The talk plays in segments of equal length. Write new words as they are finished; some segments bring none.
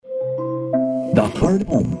The Heart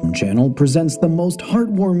Home channel presents the most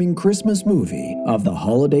heartwarming Christmas movie of the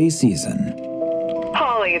holiday season.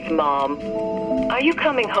 Holly, it's Mom. Are you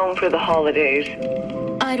coming home for the holidays?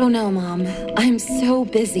 I don't know, Mom. I'm so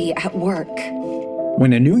busy at work.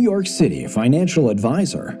 When a New York City financial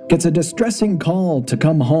advisor gets a distressing call to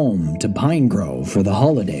come home to Pine Grove for the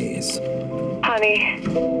holidays. Honey,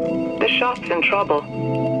 the shop's in trouble.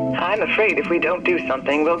 I'm afraid if we don't do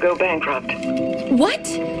something, we'll go bankrupt. What?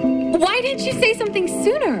 Why didn't you say something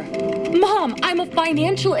sooner? Mom, I'm a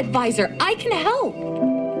financial advisor. I can help.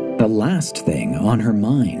 The last thing on her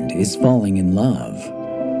mind is falling in love.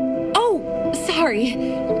 Oh, sorry.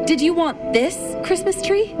 Did you want this Christmas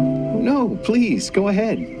tree? No, please, go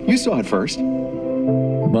ahead. You saw it first.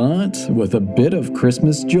 But with a bit of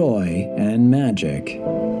Christmas joy and magic.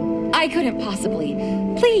 I couldn't possibly.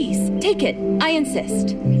 Please, take it. I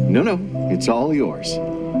insist. No, it's all yours.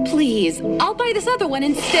 Please, I'll buy this other one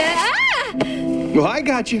instead. Ah! Well, I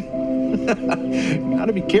got you.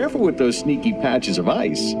 Gotta be careful with those sneaky patches of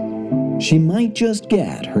ice. She might just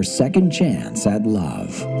get her second chance at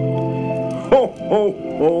love. Ho, ho,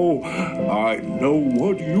 ho! I know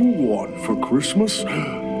what you want for Christmas.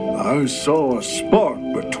 I saw a spark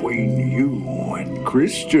between you and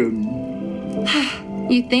Christian.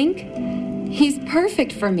 You think? He's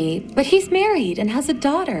perfect for me, but he's married and has a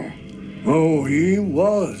daughter. Oh, he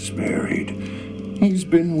was married. He's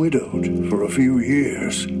been widowed for a few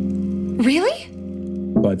years. Really?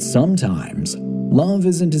 But sometimes, love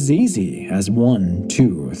isn't as easy as 1,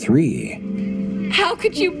 2, 3. How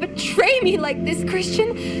could you betray me like this,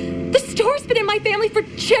 Christian? The store's been in my family for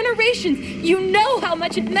generations. You know how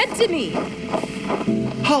much it meant to me.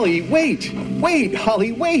 Holly, wait! Wait,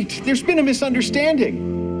 Holly, wait! There's been a misunderstanding.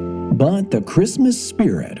 But the Christmas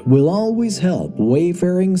spirit will always help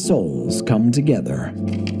wayfaring souls come together.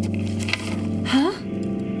 Huh?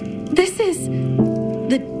 This is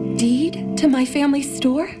the deed to my family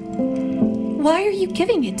store? Why are you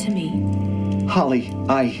giving it to me? Holly,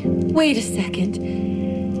 Wait a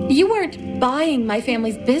second. You weren't buying my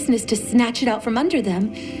family's business to snatch it out from under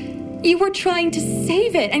them. You were trying to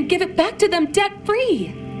save it and give it back to them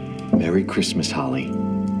debt-free. Merry Christmas, Holly.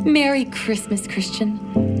 Merry Christmas, Christian.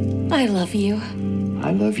 I love you.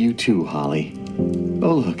 I love you too, Holly.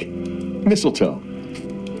 Oh, look. Mistletoe.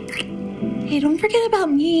 Hey, don't forget about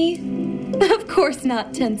me. Of course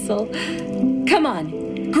not, Tinsel. Come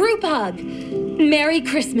on, group hug. Merry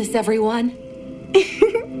Christmas, everyone.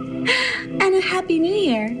 And a Happy New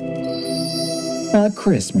Year. A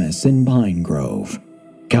Christmas in Pine Grove.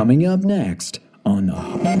 Coming up next on the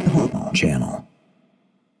Heart Home channel.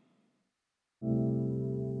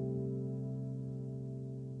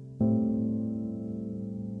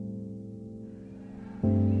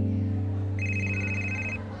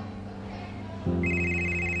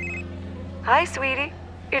 Hi, sweetie.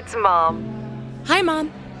 It's Mom. Hi,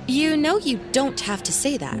 Mom. You know you don't have to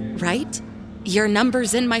say that, right? Your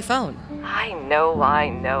number's in my phone. I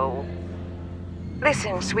know.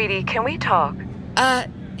 Listen, sweetie, can we talk?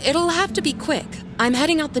 It'll have to be quick. I'm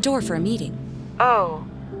heading out the door for a meeting. Oh.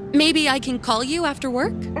 Maybe I can call you after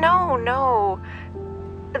work? No.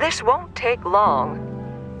 This won't take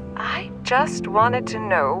long. I just wanted to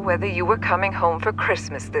know whether you were coming home for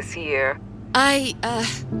Christmas this year.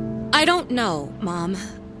 I don't know, Mom.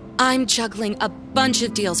 I'm juggling a bunch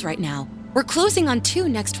of deals right now. We're closing on 2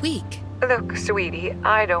 next week. Look, sweetie,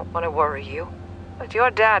 I don't want to worry you, but your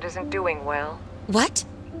dad isn't doing well. What?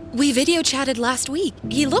 We video chatted last week.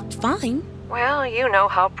 He looked fine. Well, you know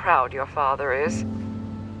how proud your father is.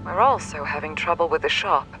 We're also having trouble with the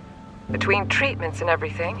shop. Between treatments and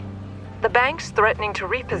everything, the bank's threatening to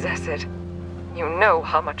repossess it. You know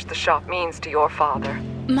how much the shop means to your father.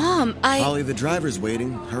 Mom, Holly, the driver's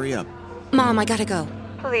waiting. Hurry up. Mom, I gotta go.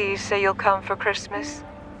 Please say you'll come for Christmas.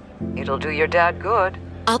 It'll do your dad good.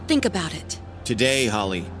 I'll think about it. Today,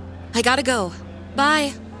 Holly. I gotta go.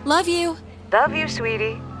 Bye. Love you. Love you,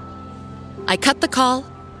 sweetie. I cut the call,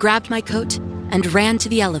 grabbed my coat, and ran to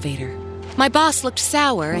the elevator. My boss looked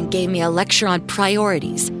sour and gave me a lecture on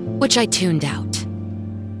priorities, which I tuned out.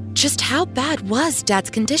 Just how bad was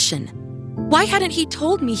Dad's condition? Why hadn't he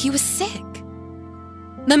told me he was sick?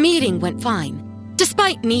 The meeting went fine,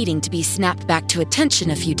 despite needing to be snapped back to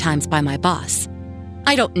attention a few times by my boss.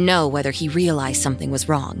 I don't know whether he realized something was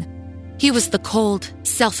wrong. He was the cold,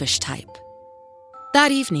 selfish type.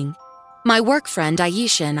 That evening, my work friend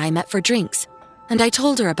Aisha and I met for drinks, and I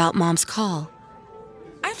told her about Mom's call.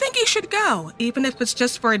 I think you should go, even if it's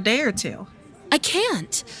just for a day or two. I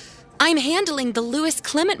can't. I'm handling the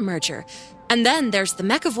Lewis-Clement merger, And then there's the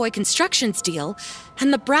McAvoy Constructions deal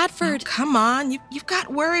and the Bradford... Oh, come on, you've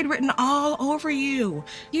got worried written all over you.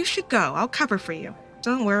 You should go. I'll cover for you.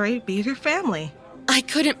 Don't worry, be with your family. I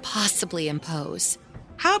couldn't possibly impose.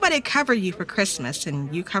 How about I cover you for Christmas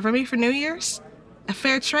and you cover me for New Year's? A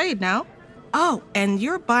fair trade, no? Oh, and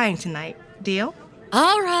you're buying tonight. Deal?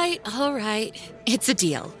 All right. It's a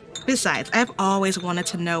deal. Besides, I've always wanted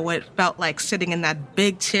to know what it felt like sitting in that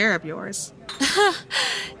big chair of yours.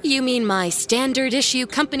 You mean my standard issue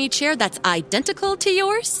company chair that's identical to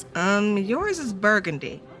yours? Yours is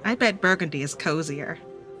burgundy. I bet burgundy is cozier.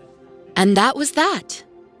 And that was that.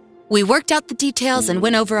 We worked out the details and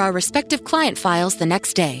went over our respective client files the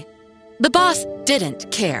next day. The boss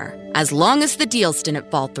didn't care, as long as the deals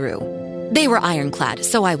didn't fall through. They were ironclad,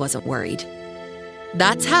 so I wasn't worried.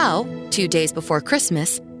 That's how, 2 days before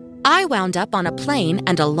Christmas, I wound up on a plane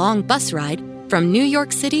and a long bus ride from New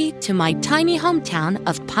York City to my tiny hometown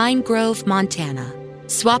of Pine Grove, Montana,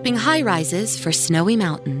 swapping high-rises for snowy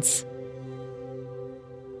mountains.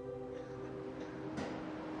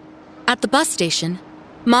 At the bus station,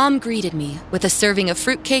 Mom greeted me with a serving of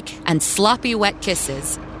fruitcake and sloppy wet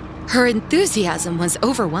kisses. Her enthusiasm was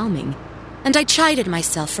overwhelming, and I chided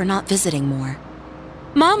myself for not visiting more.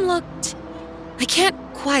 Mom looked... I can't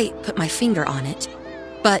quite put my finger on it,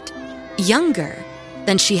 but younger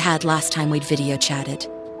than she had last time we'd video chatted.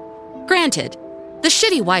 Granted, the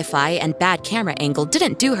shitty Wi-Fi and bad camera angle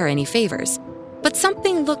didn't do her any favors, but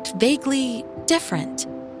something looked vaguely different.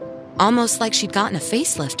 Almost like she'd gotten a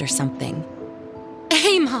facelift or something.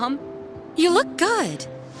 Hey, Mom, you look good.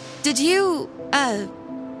 Did you,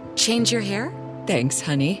 change your hair? Thanks,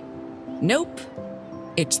 honey. Nope.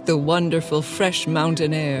 It's the wonderful fresh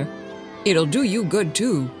mountain air. It'll do you good,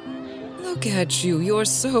 too. Look at you, you're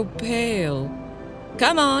so pale.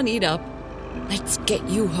 Come on, eat up. Let's get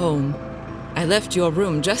you home. I left your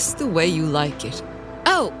room just the way you like it.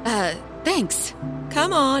 Oh, thanks.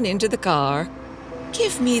 Come on into the car.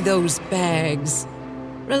 Give me those bags.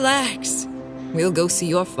 Relax. We'll go see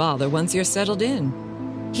your father once you're settled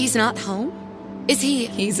in. He's not home? Is he...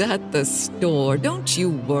 He's at the store. Don't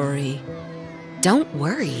you worry. Don't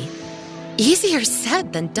worry? Easier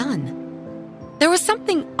said than done. There was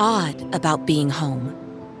something odd about being home.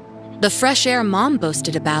 The fresh air Mom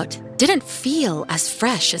boasted about didn't feel as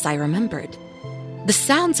fresh as I remembered. The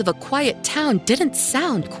sounds of a quiet town didn't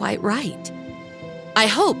sound quite right. I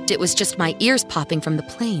hoped it was just my ears popping from the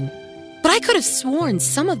plane, but I could have sworn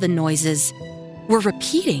some of the noises were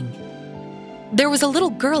repeating. There was a little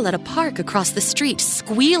girl at a park across the street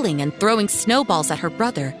squealing and throwing snowballs at her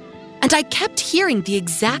brother, and I kept hearing the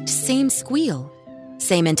exact same squeal.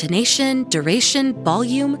 Same intonation, duration,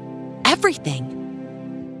 volume, everything.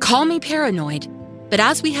 Call me paranoid, but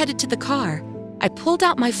as we headed to the car, I pulled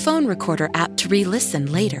out my phone recorder app to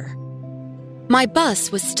re-listen later. My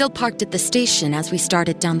bus was still parked at the station as we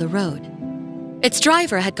started down the road. Its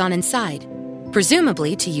driver had gone inside,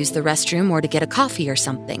 presumably to use the restroom or to get a coffee or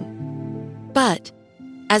something. But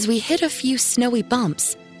as we hit a few snowy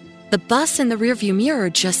bumps, the bus in the rearview mirror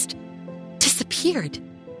just disappeared,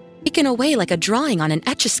 taken away like a drawing on an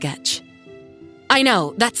Etch-a-Sketch. I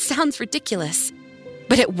know, that sounds ridiculous,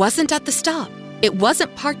 but it wasn't at the stop. It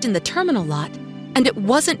wasn't parked in the terminal lot, and it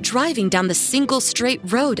wasn't driving down the single straight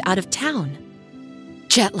road out of town.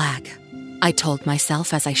 Jet lag, I told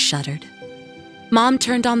myself as I shuddered. Mom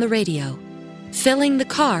turned on the radio, filling the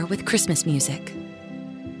car with Christmas music.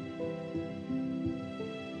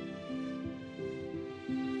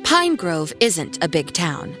 Pine Grove isn't a big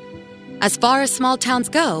town. As far as small towns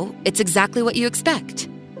go, it's exactly what you expect.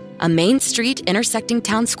 A main street intersecting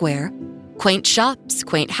town square, quaint shops,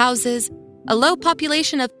 quaint houses, a low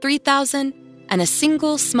population of 3,000, and a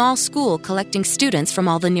single small school collecting students from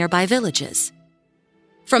all the nearby villages.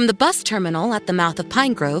 From the bus terminal at the mouth of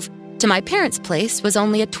Pine Grove to my parents' place was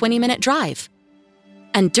only a 20-minute drive.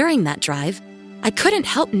 And during that drive, I couldn't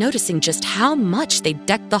help noticing just how much they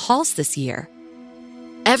decked the halls this year.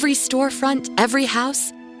 Every storefront, every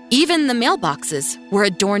house, even the mailboxes were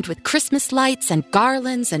adorned with Christmas lights and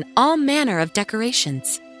garlands and all manner of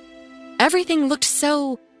decorations. Everything looked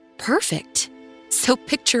so perfect, so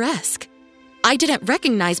picturesque. I didn't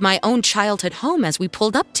recognize my own childhood home as we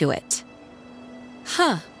pulled up to it.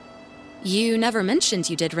 Huh. You never mentioned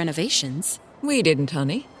you did renovations. We didn't,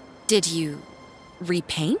 honey. Did you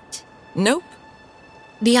repaint? Nope.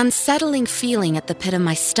 The unsettling feeling at the pit of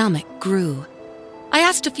my stomach grew. I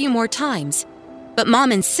asked a few more times, but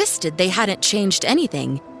Mom insisted they hadn't changed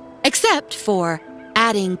anything, except for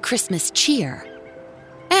adding Christmas cheer.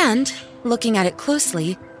 And, looking at it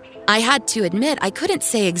closely, I had to admit I couldn't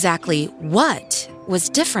say exactly what was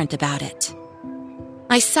different about it.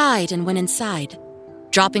 I sighed and went inside,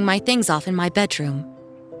 dropping my things off in my bedroom.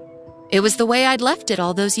 It was the way I'd left it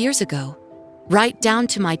all those years ago, right down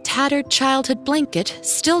to my tattered childhood blanket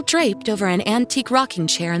still draped over an antique rocking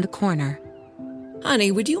chair in the corner.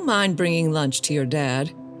 Honey, would you mind bringing lunch to your dad?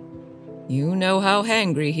 You know how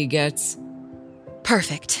hangry he gets.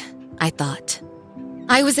 Perfect, I thought.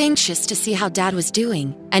 I was anxious to see how Dad was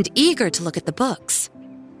doing and eager to look at the books.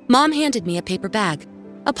 Mom handed me a paper bag,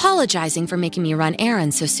 apologizing for making me run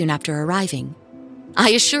errands so soon after arriving.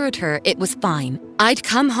 I assured her it was fine. I'd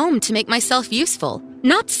come home to make myself useful,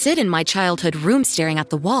 not sit in my childhood room staring at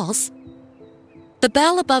the walls. The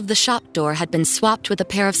bell above the shop door had been swapped with a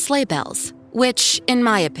pair of sleigh bells, which, in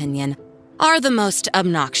my opinion, are the most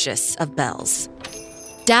obnoxious of bells.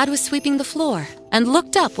 Dad was sweeping the floor and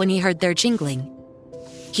looked up when he heard their jingling.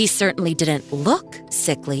 He certainly didn't look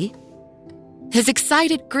sickly. His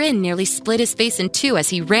excited grin nearly split his face in two as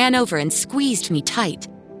he ran over and squeezed me tight,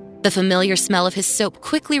 the familiar smell of his soap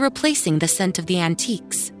quickly replacing the scent of the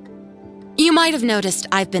antiques. You might have noticed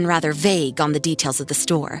I've been rather vague on the details of the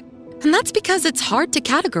store, and that's because it's hard to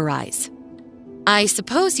categorize. I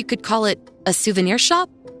suppose you could call it a souvenir shop?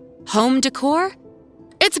 Home decor?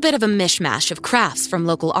 It's a bit of a mishmash of crafts from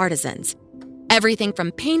local artisans. Everything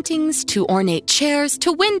from paintings to ornate chairs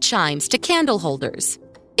to wind chimes to candle holders.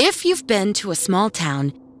 If you've been to a small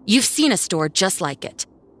town, you've seen a store just like it,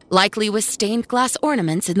 likely with stained glass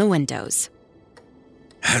ornaments in the windows.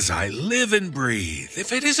 As I live and breathe,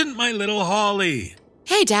 if it isn't my little Holly.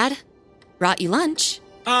 Hey, Dad. Brought you lunch.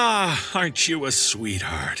 Ah, aren't you a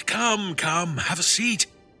sweetheart? Come, have a seat.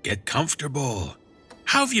 Get comfortable.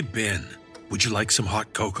 How have you been? Would you like some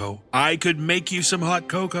hot cocoa? I could make you some hot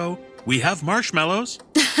cocoa. We have marshmallows.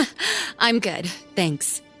 I'm good,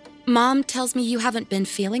 thanks. Mom tells me you haven't been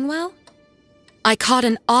feeling well? I caught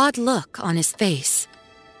an odd look on his face,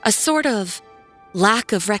 a sort of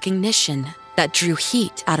lack of recognition that drew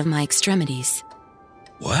heat out of my extremities.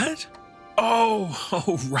 What?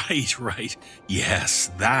 Oh, right.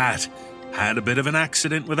 Yes, that. Had a bit of an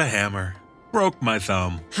accident with a hammer. Broke my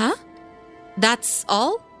thumb. Huh? That's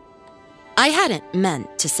all? I hadn't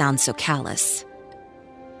meant to sound so callous.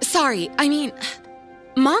 Sorry,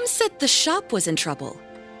 Mom said the shop was in trouble.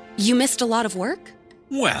 You missed a lot of work?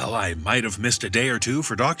 Well, I might have missed a day or two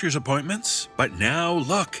for doctor's appointments, but now,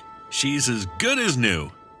 look, she's as good as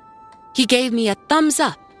new. He gave me a thumbs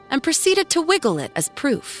up and proceeded to wiggle it as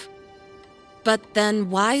proof. But then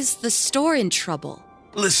why's the store in trouble?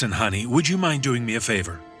 Listen, honey, would you mind doing me a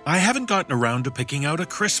favor? I haven't gotten around to picking out a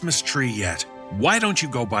Christmas tree yet. Why don't you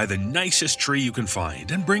go buy the nicest tree you can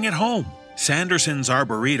find and bring it home? Sanderson's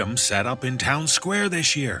Arboretum set up in Town Square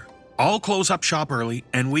this year. I'll close up shop early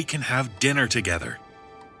and we can have dinner together.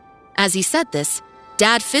 As he said this,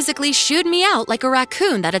 Dad physically shooed me out like a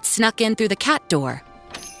raccoon that had snuck in through the cat door.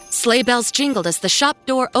 Sleigh bells jingled as the shop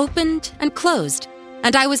door opened and closed,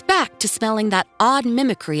 and I was back to smelling that odd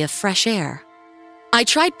mimicry of fresh air. I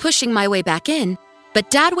tried pushing my way back in, but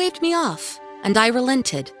Dad waved me off, and I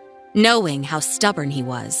relented, knowing how stubborn he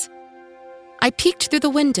was. I peeked through the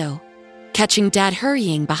window, catching Dad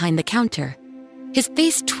hurrying behind the counter, his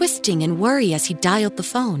face twisting in worry as he dialed the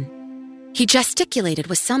phone. He gesticulated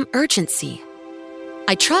with some urgency.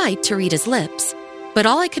 I tried to read his lips, but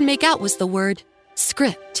all I could make out was the word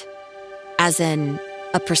script. As in,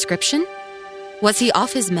 a prescription? Was he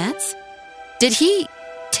off his meds? Did he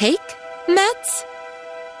take meds?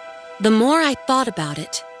 The more I thought about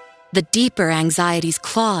it, the deeper anxiety's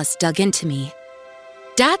claws dug into me.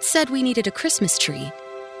 Dad said we needed a Christmas tree,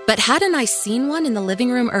 but hadn't I seen one in the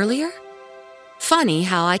living room earlier? Funny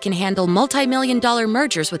how I can handle multi-million-dollar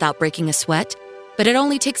mergers without breaking a sweat, but it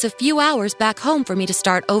only takes a few hours back home for me to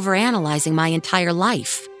start overanalyzing my entire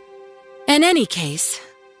life. In any case,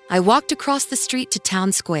 I walked across the street to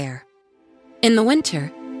Town Square. In the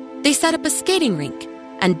winter, they set up a skating rink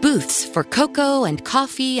and booths for cocoa and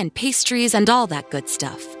coffee and pastries and all that good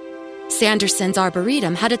stuff. Sanderson's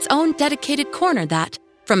Arboretum had its own dedicated corner that,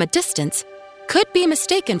 from a distance, could be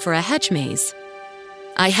mistaken for a hedge maze.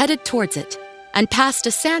 I headed towards it and passed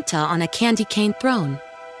a Santa on a candy cane throne.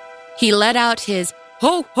 He let out his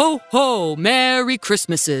 "Ho, ho, ho, Merry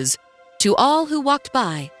Christmases" to all who walked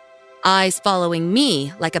by, eyes following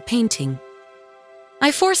me like a painting.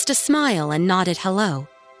 I forced a smile and nodded hello,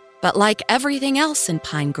 but like everything else in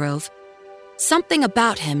Pine Grove, something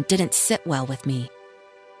about him didn't sit well with me.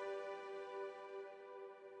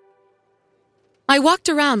 I walked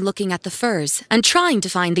around looking at the furs and trying to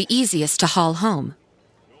find the easiest to haul home.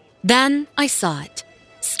 Then I saw it,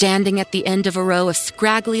 standing at the end of a row of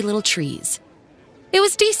scraggly little trees. It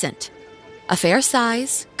was decent. A fair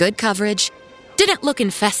size, good coverage, didn't look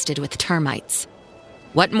infested with termites.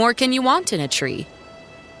 What more can you want in a tree?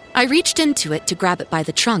 I reached into it to grab it by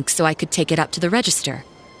the trunk so I could take it up to the register.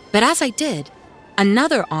 But as I did,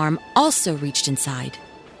 another arm also reached inside.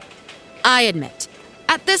 I admit,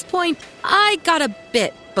 at this point, I got a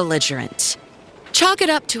bit belligerent. Chalk it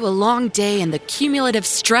up to a long day and the cumulative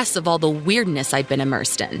stress of all the weirdness I'd been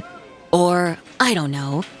immersed in. Or, I don't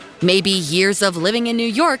know, maybe years of living in New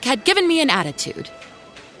York had given me an attitude.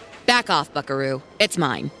 Back off, buckaroo. It's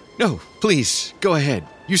mine. No, please, go ahead.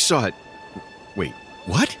 You saw it. Wait,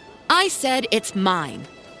 what? I said it's mine.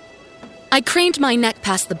 I craned my neck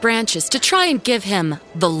past the branches to try and give him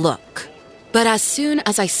the look. But as soon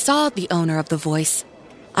as I saw the owner of the voice,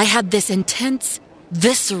 I had this intense,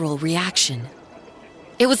 visceral reaction.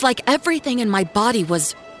 It was like everything in my body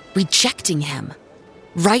was rejecting him,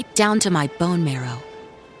 right down to my bone marrow.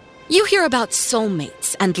 You hear about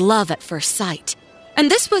soulmates and love at first sight,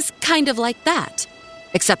 and this was kind of like that,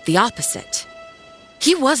 except the opposite.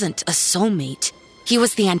 He wasn't a soulmate, he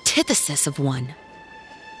was the antithesis of one.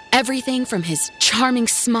 Everything from his charming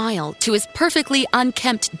smile to his perfectly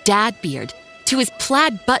unkempt dad beard to his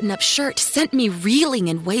plaid button-up shirt sent me reeling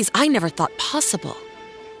in ways I never thought possible.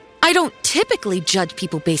 I don't typically judge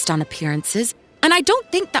people based on appearances, and I don't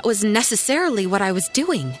think that was necessarily what I was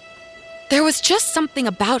doing. There was just something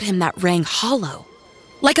about him that rang hollow,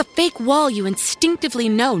 like a fake wall you instinctively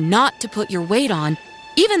know not to put your weight on,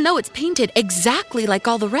 even though it's painted exactly like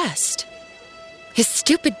all the rest. His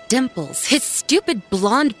stupid dimples, his stupid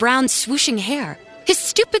blonde-brown swooshing hair, his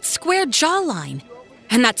stupid square jawline,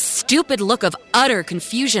 and that stupid look of utter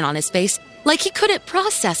confusion on his face, like he couldn't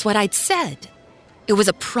process what I'd said. It was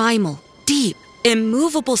a primal, deep,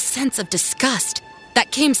 immovable sense of disgust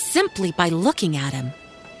that came simply by looking at him.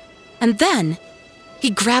 And then, he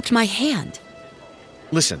grabbed my hand.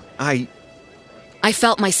 Listen, I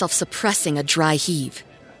felt myself suppressing a dry heave.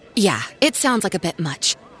 Yeah, it sounds like a bit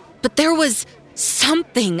much, but there was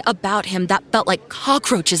something about him that felt like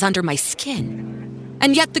cockroaches under my skin.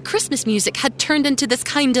 And yet the Christmas music had turned into this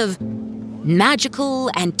kind of magical,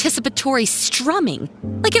 anticipatory strumming,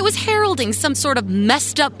 like it was heralding some sort of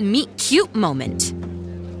messed up meet-cute moment.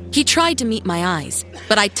 He tried to meet my eyes,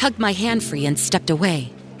 but I tugged my hand free and stepped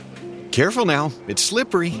away. Careful now, it's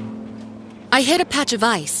slippery. I hit a patch of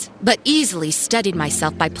ice, but easily steadied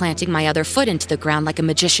myself by planting my other foot into the ground like a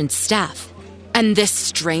magician's staff. And this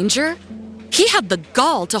stranger? He had the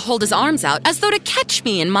gall to hold his arms out as though to catch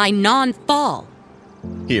me in my non-fall.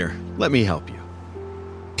 Here, let me help you.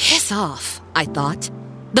 Piss off, I thought,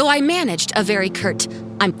 though I managed a very curt,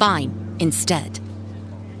 "I'm fine," instead.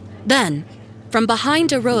 Then, from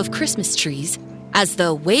behind a row of Christmas trees, as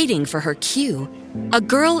though waiting for her cue, a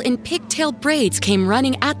girl in pigtail braids came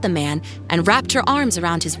running at the man and wrapped her arms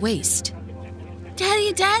around his waist.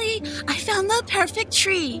 Daddy, Daddy, I found the perfect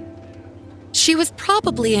tree. She was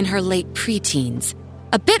probably in her late preteens,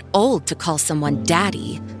 a bit old to call someone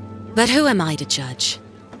daddy, but who am I to judge?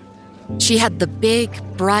 She had the big,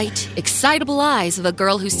 bright, excitable eyes of a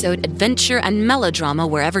girl who sowed adventure and melodrama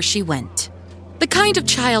wherever she went. The kind of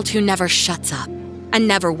child who never shuts up and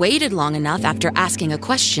never waited long enough after asking a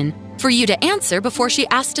question for you to answer before she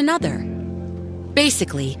asked another.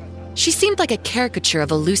 Basically, she seemed like a caricature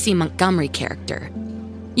of a Lucy Montgomery character.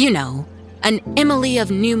 You know, an Emily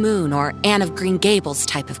of New Moon or Anne of Green Gables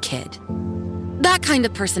type of kid. That kind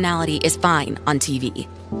of personality is fine on TV,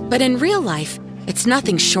 but in real life, it's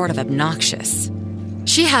nothing short of obnoxious.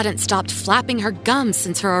 She hadn't stopped flapping her gums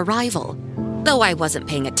since her arrival, though I wasn't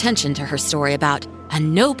paying attention to her story about a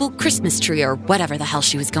noble Christmas tree or whatever the hell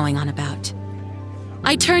she was going on about.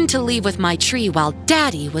 I turned to leave with my tree while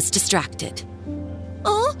Daddy was distracted.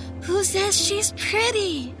 Oh, who says she's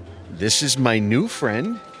pretty? This is my new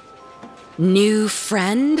friend. New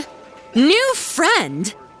friend? New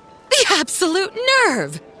friend? The absolute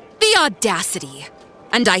nerve! The audacity!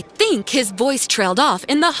 And I think his voice trailed off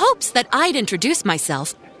in the hopes that I'd introduce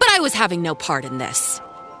myself, but I was having no part in this.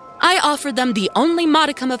 I offered them the only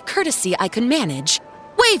modicum of courtesy I could manage,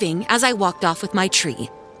 waving as I walked off with my tree.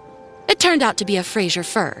 It turned out to be a Fraser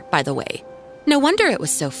fir, by the way. No wonder it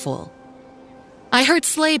was so full. I heard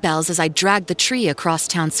sleigh bells as I dragged the tree across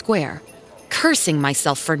town square, cursing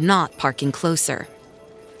myself for not parking closer.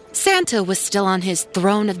 Santa was still on his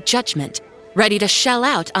throne of judgment, ready to shell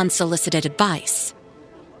out unsolicited advice.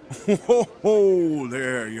 Ho, ho,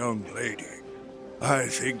 there, young lady. I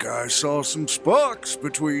think I saw some sparks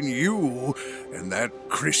between you and that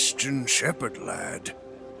Christian shepherd lad.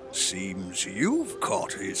 Seems you've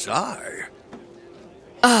caught his eye.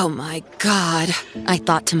 Oh my God, I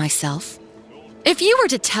thought to myself. If you were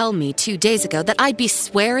to tell me 2 days ago that I'd be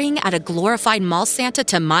swearing at a glorified mall Santa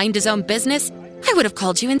to mind his own business, I would have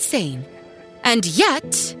called you insane. And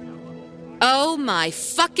yet, oh my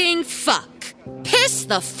fucking fuck. Piss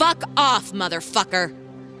the fuck off, motherfucker.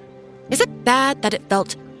 Is it bad that it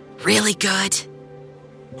felt really good?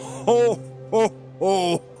 Ho, ho,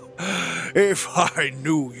 ho. If I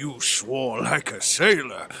knew you swore like a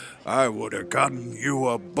sailor, I would have gotten you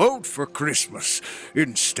a boat for Christmas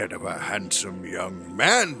instead of a handsome young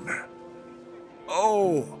man.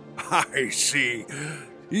 Oh, I see.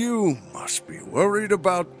 You must be worried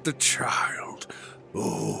about the child.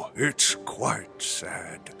 Oh, it's quite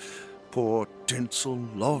sad. Poor Tinsel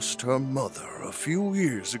lost her mother a few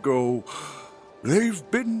years ago. They've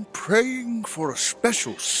been praying for a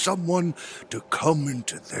special someone to come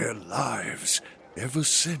into their lives ever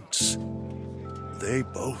since. They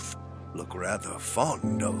both look rather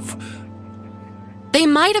fond of... They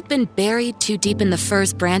might have been buried too deep in the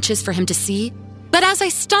fir's branches for him to see, but as I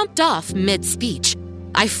stomped off mid-speech,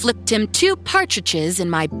 I flipped him 2 partridges in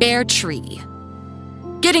my bare tree.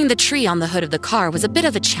 Getting the tree on the hood of the car was a bit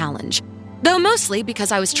of a challenge, though mostly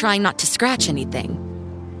because I was trying not to scratch anything.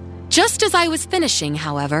 Just as I was finishing,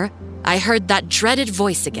 however, I heard that dreaded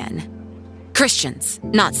voice again. Christian's,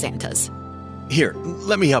 not Santa's. Here,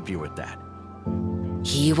 let me help you with that.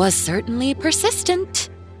 He was certainly persistent.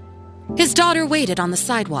 His daughter waited on the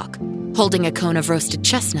sidewalk, holding a cone of roasted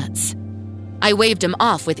chestnuts. I waved him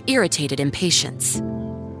off with irritated impatience.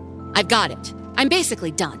 I've got it. I'm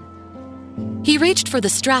basically done. He reached for the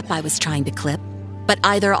strap I was trying to clip, but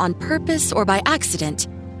either on purpose or by accident,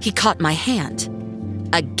 he caught my hand.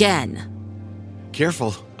 Again.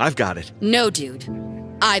 Careful, I've got it. No, dude.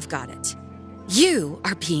 I've got it. You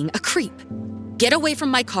are being a creep. Get away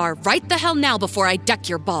from my car right the hell now before I deck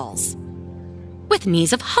your balls. With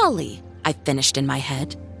knees of holly, I finished in my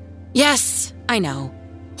head. Yes, I know.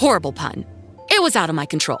 Horrible pun. It was out of my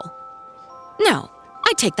control. No,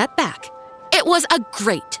 I take that back. It was a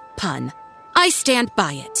great pun. I stand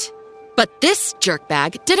by it. But this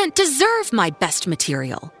jerkbag didn't deserve my best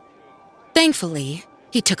material. Thankfully,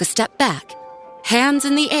 he took a step back, hands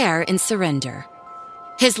in the air in surrender.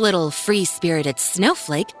 His little free-spirited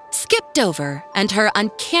snowflake skipped over, and her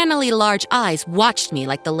uncannily large eyes watched me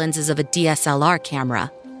like the lenses of a DSLR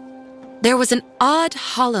camera. There was an odd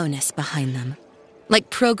hollowness behind them, like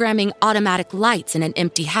programming automatic lights in an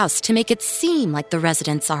empty house to make it seem like the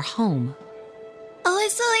residents are home. Oh,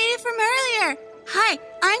 it's the lady from earlier. Hi,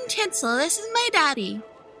 I'm Tinsel. This is my daddy.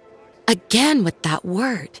 Again with that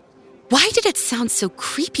word. Why did it sound so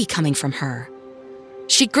creepy coming from her?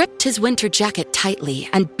 She gripped his winter jacket tightly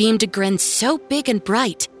and beamed a grin so big and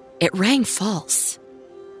bright, it rang false.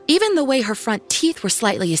 Even the way her front teeth were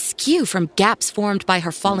slightly askew from gaps formed by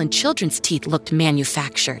her fallen children's teeth looked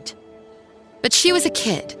manufactured. But she was a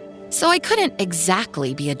kid, so I couldn't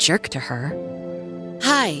exactly be a jerk to her.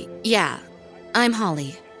 Hi, yeah, I'm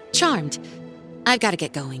Holly. Charmed. I've got to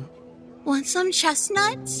get going. Want some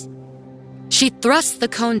chestnuts? She thrust the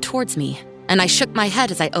cone towards me, and I shook my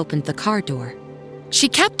head as I opened the car door. She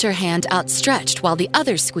kept her hand outstretched while the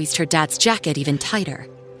other squeezed her dad's jacket even tighter.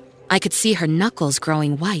 I could see her knuckles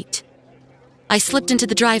growing white. I slipped into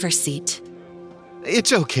the driver's seat.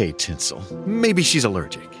 It's okay, Tinsel. Maybe she's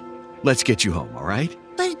allergic. Let's get you home, all right?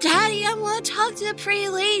 But Daddy, I want to talk to the pretty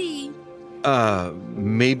lady.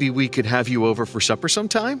 Maybe we could have you over for supper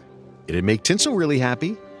sometime? It'd make Tinsel really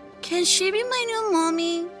happy. Can she be my new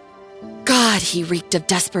mommy? God, he reeked of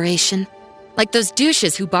desperation. Like those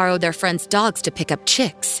douches who borrow their friends' dogs to pick up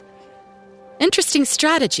chicks. Interesting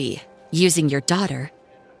strategy, using your daughter.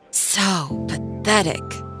 So pathetic.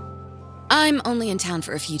 I'm only in town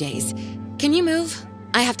for a few days. Can you move?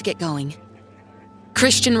 I have to get going.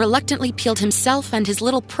 Christian reluctantly peeled himself and his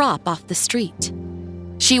little prop off the street.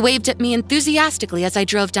 She waved at me enthusiastically as I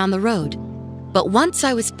drove down the road. But once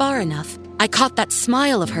I was far enough, I caught that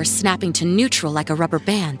smile of hers snapping to neutral like a rubber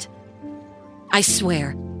band. I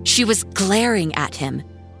swear, she was glaring at him.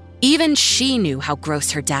 Even she knew how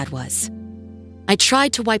gross her dad was. I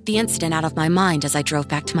tried to wipe the incident out of my mind as I drove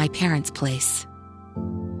back to my parents' place.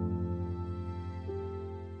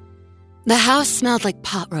 The house smelled like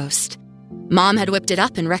pot roast. Mom had whipped it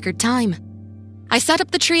up in record time. I set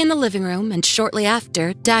up the tree in the living room, and shortly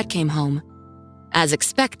after, Dad came home. As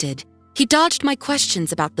expected, he dodged my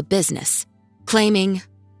questions about the business, claiming,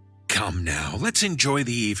 "Come now, let's enjoy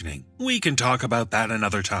the evening. We can talk about that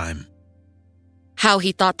another time." How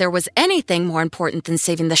he thought there was anything more important than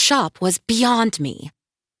saving the shop was beyond me.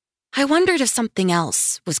 I wondered if something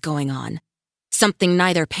else was going on, something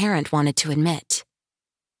neither parent wanted to admit.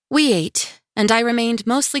 We ate, and I remained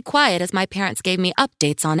mostly quiet as my parents gave me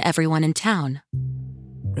updates on everyone in town.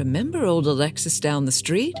 Remember old Alexis down the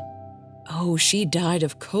street? Oh, she died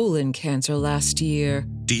of colon cancer last year.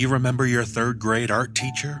 Do you remember your third-grade art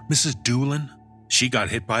teacher, Mrs. Doolin? She got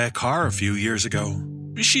hit by a car a few years ago.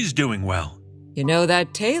 She's doing well. You know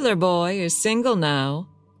that Taylor boy is single now.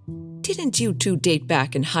 Didn't you two date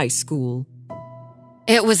back in high school?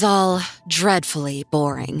 It was all dreadfully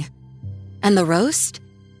boring. And the roast?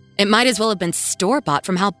 It might as well have been store-bought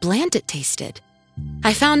from how bland it tasted.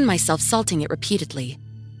 I found myself salting it repeatedly.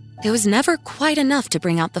 It was never quite enough to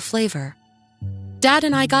bring out the flavor. Dad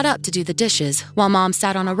and I got up to do the dishes while Mom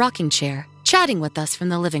sat on a rocking chair, chatting with us from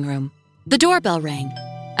the living room. The doorbell rang,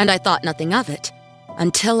 and I thought nothing of it,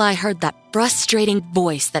 until I heard that frustrating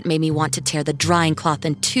voice that made me want to tear the drying cloth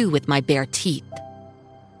in two with my bare teeth.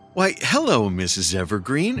 Why, hello, Mrs.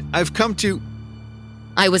 Evergreen. I've come to...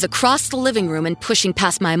 I was across the living room and pushing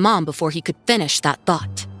past my mom before he could finish that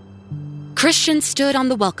thought. Christian stood on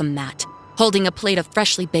the welcome mat, holding a plate of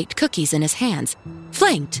freshly baked cookies in his hands,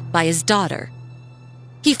 flanked by his daughter.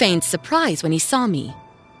 He feigned surprise when he saw me.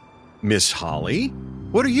 Miss Holly?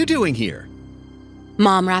 What are you doing here?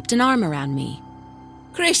 Mom wrapped an arm around me.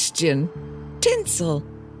 Christian, Tinsel,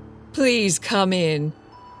 please come in.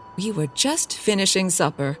 We were just finishing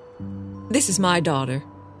supper. This is my daughter.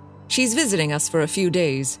 She's visiting us for a few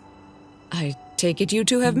days. I take it you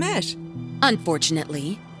two have met.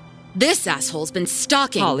 Unfortunately, this asshole's been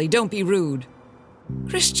stalking... Holly, don't be rude.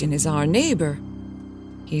 Christian is our neighbor.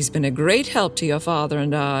 He's been a great help to your father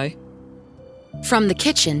and I. From the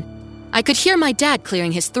kitchen, I could hear my dad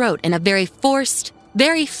clearing his throat in a very forced,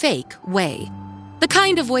 very fake way. The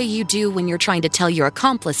kind of way you do when you're trying to tell your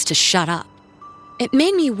accomplice to shut up. It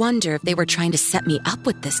made me wonder if they were trying to set me up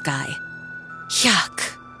with this guy.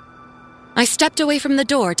 Yuck. I stepped away from the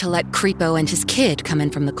door to let Creepo and his kid come in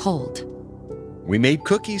from the cold. We made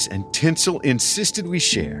cookies and Tinsel insisted we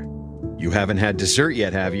share. You haven't had dessert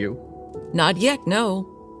yet, have you? Not yet, no.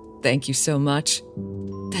 Thank you so much.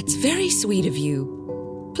 That's very sweet of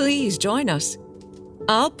you. Please join us.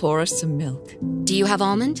 I'll pour us some milk. Do you have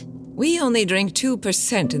almond? We only drink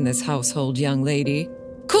 2% in this household, young lady.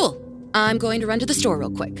 Cool. I'm going to run to the store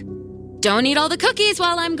real quick. Don't eat all the cookies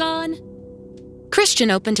while I'm gone.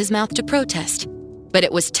 Christian opened his mouth to protest, but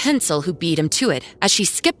it was Tinsel who beat him to it as she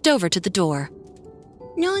skipped over to the door.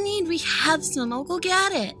 No need, we have some. I'll go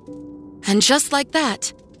get it. And just like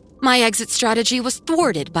that, my exit strategy was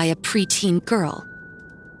thwarted by a preteen girl.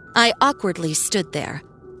 I awkwardly stood there,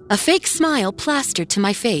 a fake smile plastered to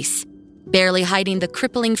my face, barely hiding the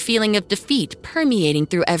crippling feeling of defeat permeating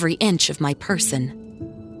through every inch of my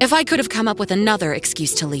person. If I could have come up with another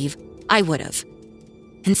excuse to leave, I would have.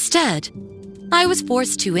 Instead, I was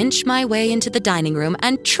forced to inch my way into the dining room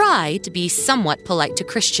and try to be somewhat polite to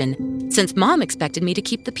Christian, since Mom expected me to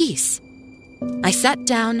keep the peace. I sat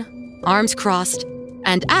down, arms crossed,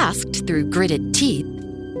 and asked through gritted teeth,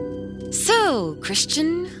 "So,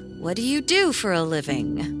 Christian, what do you do for a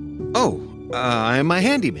living?" I'm a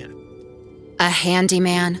handyman. A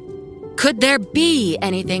handyman? Could there be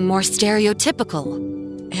anything more stereotypical?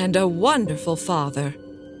 And a wonderful father.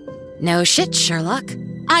 No shit, Sherlock.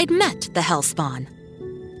 I'd met the Hellspawn.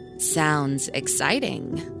 Sounds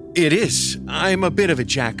exciting. It is. I'm a bit of a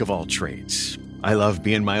jack of all trades. I love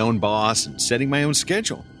being my own boss and setting my own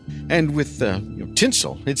schedule. And with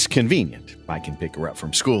Tinsel, it's convenient. I can pick her up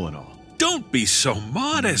from school and all. Don't be so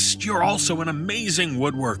modest. You're also an amazing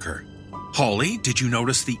woodworker. Holly, did you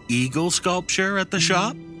notice the eagle sculpture at the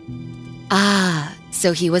shop? Ah,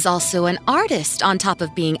 so he was also an artist on top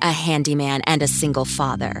of being a handyman and a single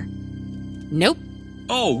father. Nope.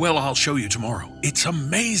 Oh, well, I'll show you tomorrow. It's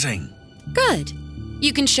amazing. Good.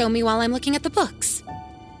 You can show me while I'm looking at the books.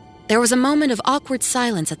 There was a moment of awkward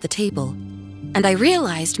silence at the table, and I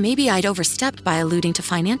realized maybe I'd overstepped by alluding to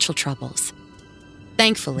financial troubles.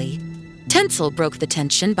 Thankfully, Tinsel broke the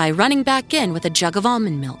tension by running back in with a jug of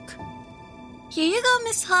almond milk. Here you go,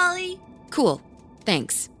 Miss Holly. Cool.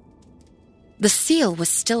 Thanks. The seal was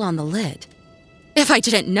still on the lid. If I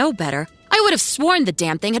didn't know better, I would have sworn the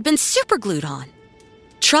damn thing had been superglued on.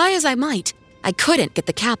 Try as I might, I couldn't get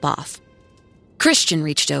the cap off. Christian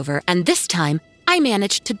reached over, and this time, I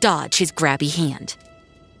managed to dodge his grabby hand.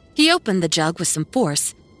 He opened the jug with some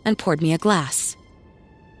force and poured me a glass.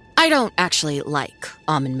 I don't actually like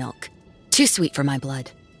almond milk. Too sweet for my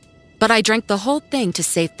blood. But I drank the whole thing to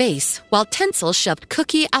save face while Tinsel shoved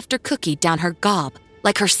cookie after cookie down her gob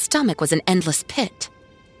like her stomach was an endless pit.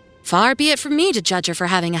 Far be it from me to judge her for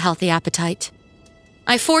having a healthy appetite.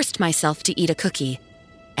 I forced myself to eat a cookie,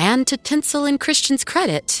 and to Tinsel and Christian's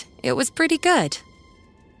credit, it was pretty good.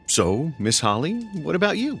 So, Miss Holly, what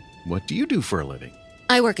about you? What do you do for a living?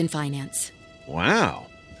 I work in finance. Wow,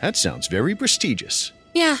 that sounds very prestigious.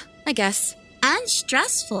 Yeah, I guess. And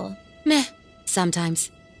stressful. Meh,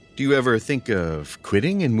 sometimes. Do Do you ever think of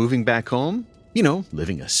quitting and moving back home? You know,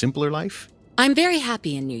 living a simpler life? I'm very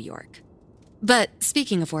happy in New York. But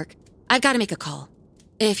speaking of work, I've got to make a call.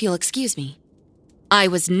 If you'll excuse me. I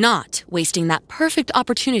was not wasting that perfect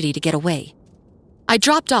opportunity to get away. I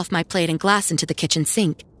dropped off my plate and glass into the kitchen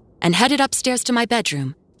sink and headed upstairs to my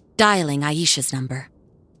bedroom, dialing Aisha's number.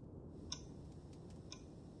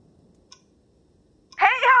 Hey,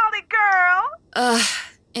 Holly girl!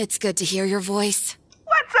 It's good to hear your voice.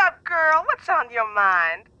 What's up, girl? What's on your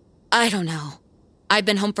mind? I don't know. I've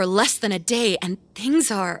been home for less than a day and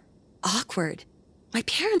things are awkward. My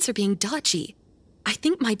parents are being dodgy. I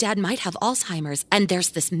think my dad might have Alzheimer's and there's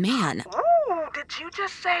this man. Ooh, did you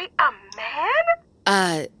just say a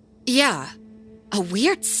man? Yeah. A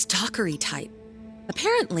weird stalkery type.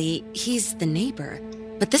 Apparently, he's the neighbor,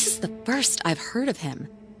 but this is the first I've heard of him.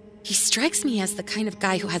 He strikes me as the kind of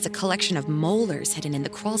guy who has a collection of molars hidden in the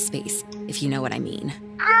crawl space, if you know what I mean.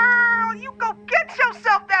 Girl, you go get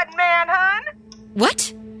yourself that man, hun!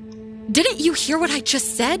 What? Didn't you hear what I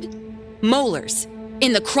just said? Molars.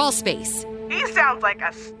 In the crawl space. He sounds like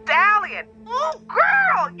a stallion. Ooh,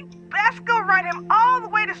 girl, you best go ride him all the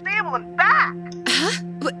way to stable and back. Huh?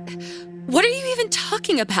 What are you even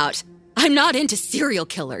talking about? I'm not into serial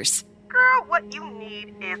killers. Girl, what you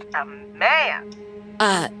need is a man.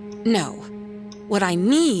 No. What I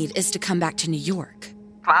need is to come back to New York.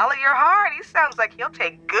 Follow your heart. He sounds like he'll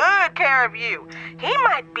take good care of you. He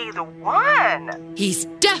might be the one. He's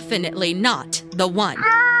definitely not the one.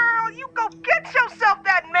 Girl, you go get yourself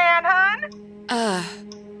that man, hun.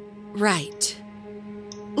 Right.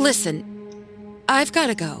 Listen, I've got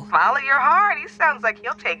to go. Follow your heart. He sounds like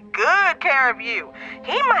he'll take good care of you.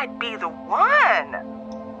 He might be the one.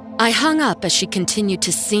 I hung up as she continued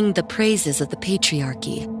to sing the praises of the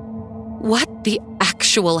patriarchy. What the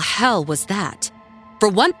actual hell was that? For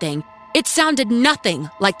one thing, it sounded nothing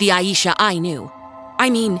like the Aisha I knew.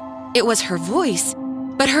 I mean, it was her voice,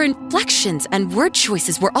 but her inflections and word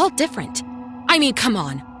choices were all different. I mean, come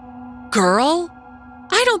on. Girl?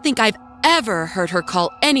 I don't think I've ever heard her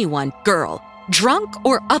call anyone girl, drunk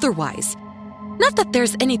or otherwise. Not that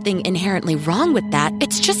there's anything inherently wrong with that,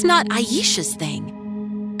 it's just not Aisha's thing.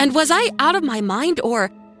 And was I out of my mind,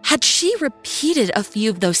 or had she repeated a few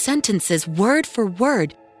of those sentences word for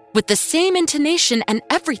word with the same intonation and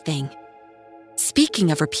everything? Speaking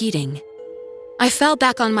of repeating, I fell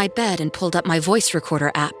back on my bed and pulled up my voice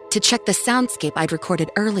recorder app to check the soundscape I'd recorded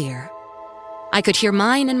earlier. I could hear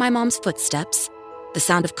mine and my mom's footsteps, the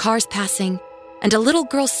sound of cars passing, and a little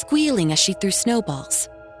girl squealing as she threw snowballs.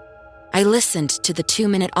 I listened to the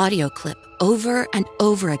 2-minute audio clip over and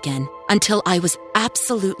over again until I was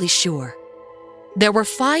absolutely sure. There were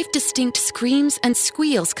 5 distinct screams and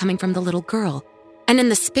squeals coming from the little girl, and in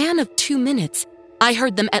the span of 2 minutes, I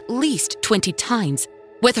heard them at least 20 times,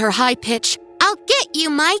 with her high pitch, "I'll get you,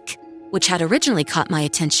 Mike," which had originally caught my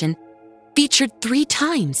attention, featured 3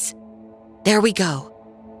 times. There we go.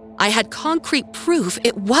 I had concrete proof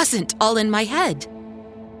it wasn't all in my head.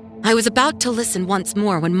 I was about to listen once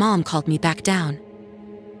more when Mom called me back down.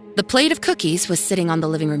 The plate of cookies was sitting on the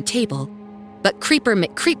living room table, but Creeper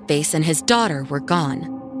McCreepface and his daughter were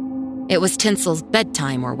gone. It was Tinsel's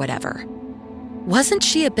bedtime or whatever. Wasn't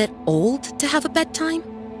she a bit old to have a bedtime?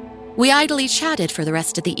 We idly chatted for the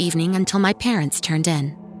rest of the evening until my parents turned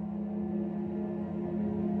in.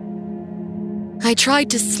 I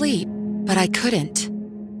tried to sleep, but I couldn't.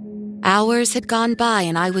 Hours had gone by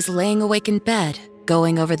and I was laying awake in bed,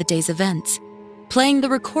 going over the day's events, playing the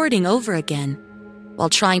recording over again, while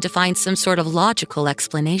trying to find some sort of logical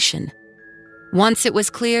explanation. Once it was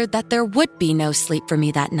clear that there would be no sleep for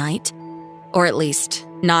me that night, or at least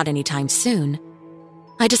not anytime soon,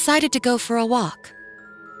 I decided to go for a walk.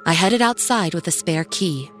 I headed outside with a spare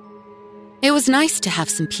key. It was nice to have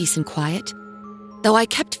some peace and quiet, though I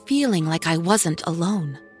kept feeling like I wasn't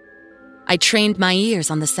alone. I trained my ears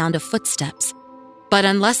on the sound of footsteps, but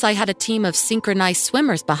unless I had a team of synchronized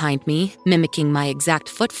swimmers behind me, mimicking my exact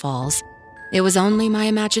footfalls, it was only my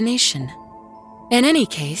imagination. In any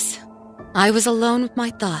case, I was alone with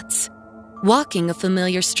my thoughts, walking a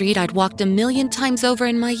familiar street I'd walked 1,000,000 times over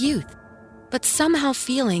in my youth, but somehow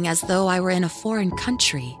feeling as though I were in a foreign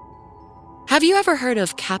country. Have you ever heard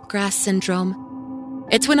of Capgras syndrome?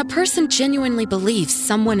 It's when a person genuinely believes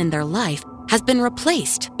someone in their life has been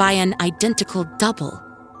replaced by an identical double.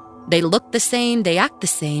 They look the same, they act the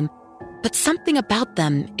same, but something about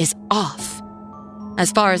them is off.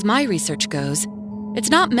 As far as my research goes, it's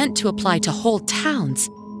not meant to apply to whole towns,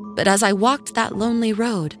 but as I walked that lonely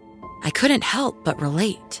road, I couldn't help but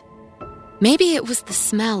relate. Maybe it was the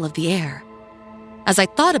smell of the air. As I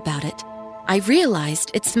thought about it, I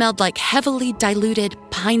realized it smelled like heavily diluted,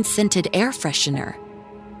 pine-scented air freshener.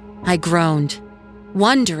 I groaned,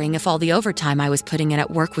 wondering if all the overtime I was putting in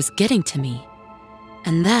at work was getting to me.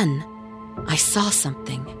 And then I saw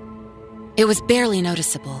something. It was barely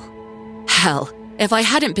noticeable. Hell, if I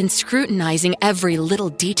hadn't been scrutinizing every little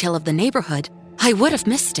detail of the neighborhood, I would have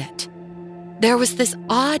missed it. There was this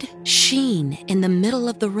odd sheen in the middle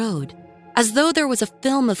of the road, as though there was a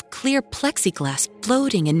film of clear plexiglass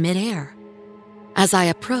floating in midair. As I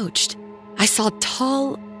approached, I saw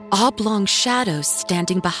tall, oblong shadows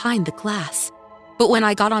standing behind the glass. But when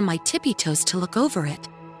I got on my tippy toes to look over it,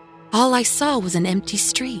 all I saw was an empty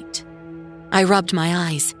street. I rubbed my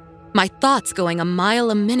eyes, my thoughts going a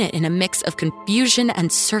mile a minute in a mix of confusion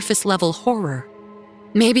and surface-level horror.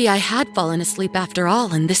 Maybe I had fallen asleep after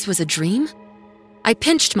all, and this was a dream? I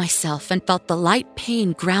pinched myself and felt the light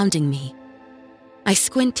pain grounding me. I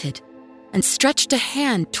squinted and stretched a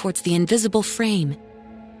hand towards the invisible frame,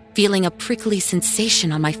 feeling a prickly sensation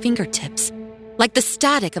on my fingertips, like the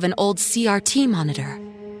static of an old CRT monitor.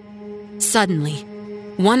 Suddenly,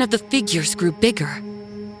 one of the figures grew bigger.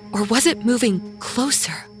 Or was it moving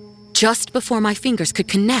closer? Just before my fingers could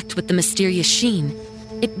connect with the mysterious sheen,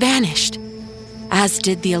 it vanished, as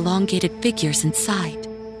did the elongated figures inside.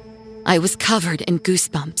 I was covered in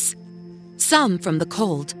goosebumps, some from the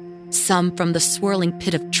cold, some from the swirling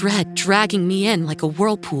pit of dread dragging me in like a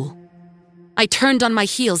whirlpool. I turned on my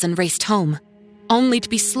heels and raced home, only to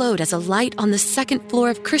be slowed as a light on the second floor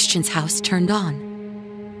of Christian's house turned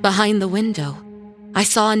on. Behind the window, I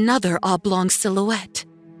saw another oblong silhouette,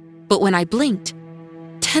 but when I blinked,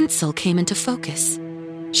 Tinsel came into focus.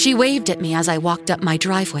 She waved at me as I walked up my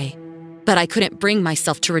driveway, but I couldn't bring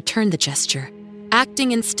myself to return the gesture,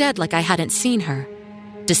 acting instead like I hadn't seen her,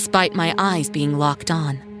 despite my eyes being locked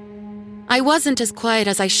on. I wasn't as quiet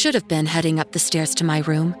as I should have been heading up the stairs to my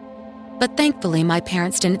room, but thankfully my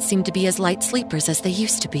parents didn't seem to be as light sleepers as they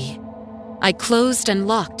used to be. I closed and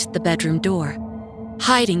locked the bedroom door,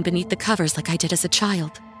 hiding beneath the covers like I did as a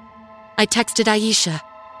child. I texted Aisha,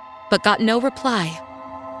 but got no reply,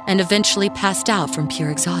 and eventually passed out from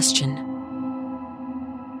pure exhaustion.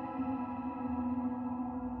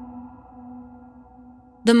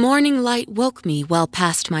 The morning light woke me well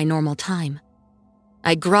past my normal time.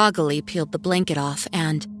 I groggily peeled the blanket off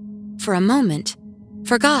and, for a moment,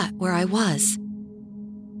 forgot where I was.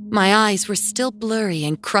 My eyes were still blurry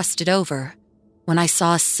and crusted over when I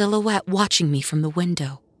saw a silhouette watching me from the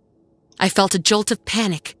window. I felt a jolt of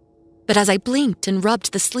panic, but as I blinked and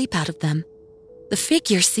rubbed the sleep out of them, the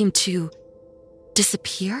figure seemed to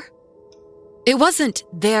disappear. It wasn't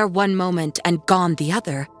there one moment and gone the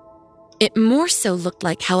other. It more so looked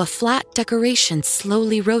like how a flat decoration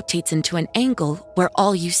slowly rotates into an angle where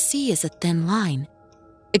all you see is a thin line,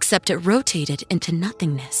 except it rotated into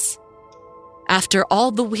nothingness. After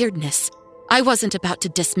all the weirdness, I wasn't about to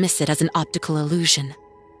dismiss it as an optical illusion.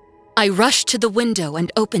 I rushed to the window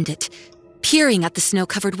and opened it, peering at the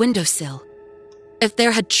snow-covered windowsill. If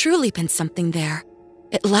there had truly been something there,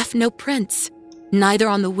 it left no prints, neither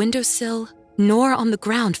on the windowsill nor on the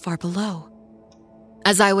ground far below.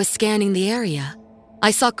 As I was scanning the area, I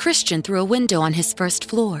saw Christian through a window on his first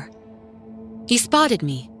floor. He spotted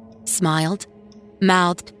me, smiled,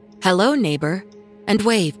 mouthed, "Hello, neighbor," and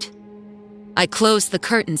waved. I closed the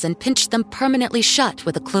curtains and pinched them permanently shut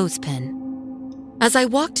with a clothespin. As I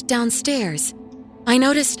walked downstairs, I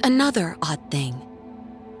noticed another odd thing.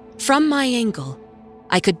 From my angle,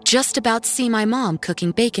 I could just about see my mom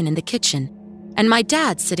cooking bacon in the kitchen and my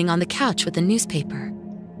dad sitting on the couch with a newspaper.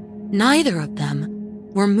 Neither of them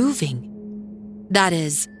were moving. That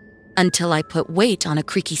is, until I put weight on a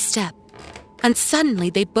creaky step. And suddenly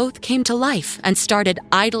they both came to life and started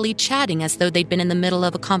idly chatting as though they'd been in the middle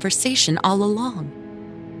of a conversation all along.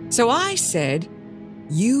 So I said,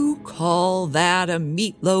 "You call that a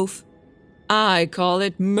meatloaf? I call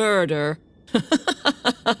it murder."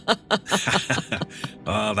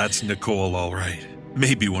 Oh, that's Nicole, all right.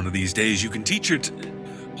 Maybe one of these days you can teach her to...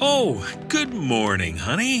 Oh, good morning,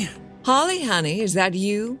 honey. Holly, honey, is that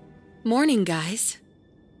you? Morning, guys.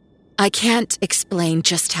 I can't explain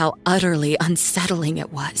just how utterly unsettling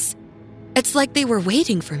it was. It's like they were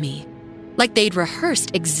waiting for me, like they'd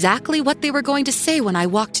rehearsed exactly what they were going to say when I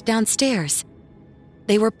walked downstairs.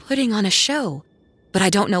 They were putting on a show, but I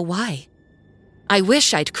don't know why. I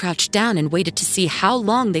wish I'd crouched down and waited to see how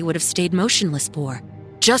long they would have stayed motionless for,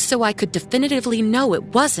 just so I could definitively know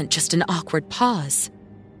it wasn't just an awkward pause.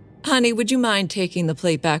 Honey, would you mind taking the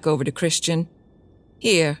plate back over to Christian?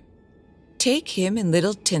 Here, take him and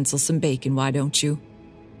little Tinsel some bacon, why don't you?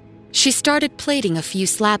 She started plating a few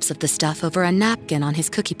slabs of the stuff over a napkin on his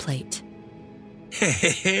cookie plate.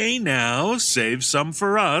 Hey, now, save some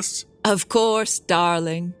for us. Of course,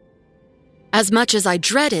 darling. As much as I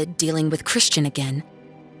dreaded dealing with Christian again,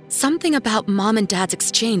 something about Mom and Dad's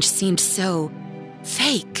exchange seemed so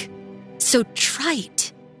fake, so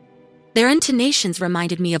trite. Their intonations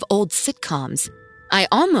reminded me of old sitcoms. I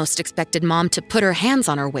almost expected Mom to put her hands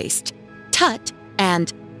on her waist, tut,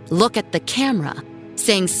 and look at the camera,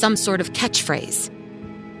 saying some sort of catchphrase.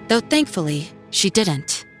 Though thankfully, she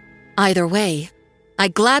didn't. Either way, I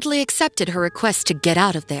gladly accepted her request to get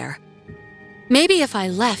out of there. Maybe if I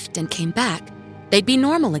left and came back, they'd be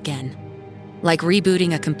normal again, like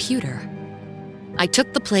rebooting a computer. I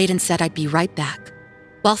took the plate and said I'd be right back,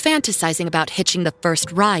 while fantasizing about hitching the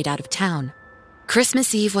first ride out of town.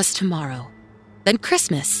 Christmas Eve was tomorrow, then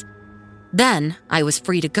Christmas. Then I was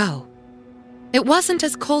free to go. It wasn't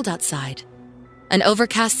as cold outside. An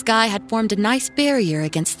overcast sky had formed a nice barrier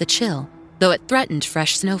against the chill, though it threatened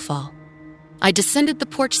fresh snowfall. I descended the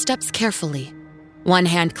porch steps carefully, one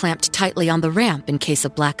hand clamped tightly on the ramp in case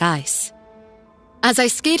of black ice. As I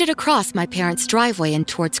skated across my parents' driveway and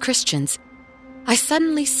towards Christian's, I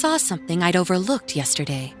suddenly saw something I'd overlooked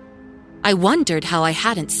yesterday. I wondered how I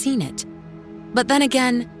hadn't seen it. But then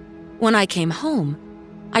again, when I came home,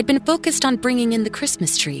 I'd been focused on bringing in the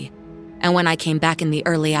Christmas tree, and when I came back in the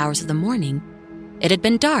early hours of the morning, it had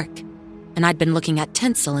been dark, and I'd been looking at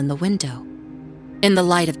tinsel in the window. In the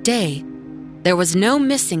light of day, there was no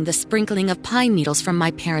missing the sprinkling of pine needles from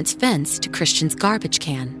my parents' fence to Christian's garbage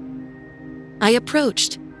can. I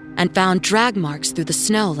approached and found drag marks through the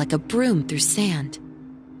snow like a broom through sand.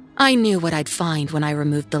 I knew what I'd find when I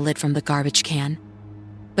removed the lid from the garbage can,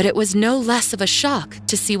 but it was no less of a shock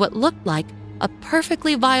to see what looked like a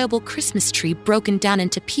perfectly viable Christmas tree broken down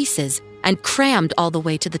into pieces and crammed all the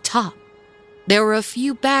way to the top. There were a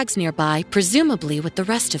few bags nearby, presumably with the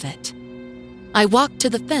rest of it. I walked to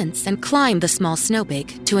the fence and climbed the small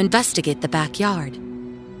snowbank to investigate the backyard.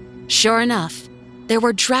 Sure enough, there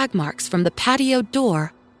were drag marks from the patio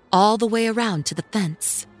door all the way around to the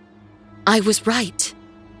fence. I was right.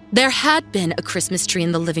 There had been a Christmas tree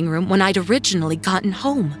in the living room when I'd originally gotten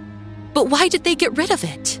home. But why did they get rid of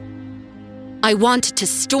it? I wanted to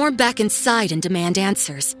storm back inside and demand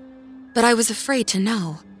answers, but I was afraid to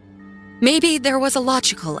know. Maybe there was a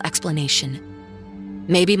logical explanation.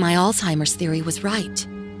 Maybe my Alzheimer's theory was right.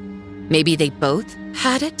 Maybe they both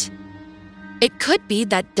had it. It could be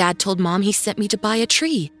that Dad told Mom he sent me to buy a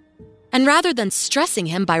tree, and rather than stressing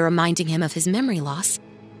him by reminding him of his memory loss,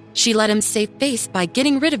 she let him save face by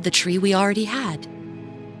getting rid of the tree we already had.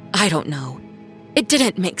 I don't know. It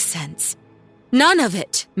didn't make sense. None of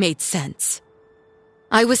it made sense.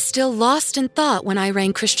 I was still lost in thought when I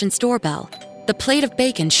rang Christian's doorbell, the plate of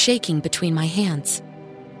bacon shaking between my hands.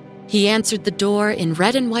 He answered the door in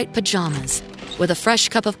red and white pajamas, with a fresh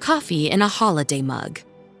cup of coffee in a holiday mug.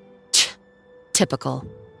 Typical.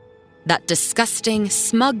 That disgusting,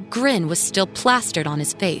 smug grin was still plastered on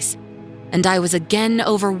his face, and I was again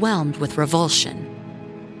overwhelmed with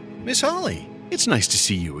revulsion. Miss Holly, it's nice to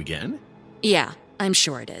see you again. Yeah, I'm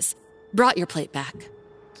sure it is. Brought your plate back.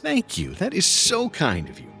 Thank you. That is so kind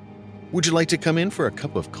of you. Would you like to come in for a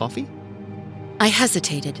cup of coffee? I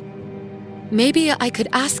hesitated. Maybe I could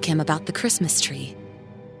ask him about the Christmas tree.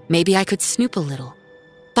 Maybe I could snoop a little,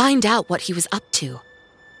 find out what he was up to.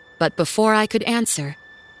 But before I could answer,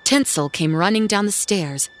 Tinsel came running down the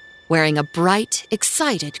stairs, wearing a bright,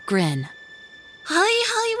 excited grin.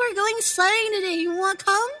 Holly, we're going sledding today. You want to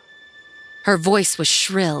come? Her voice was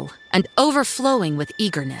shrill and overflowing with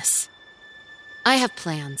eagerness. I have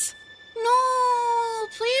plans. No,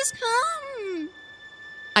 please come.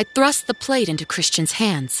 I thrust the plate into Christian's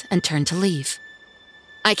hands and turned to leave.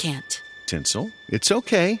 I can't. Tinsel, it's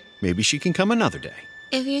okay. Maybe she can come another day.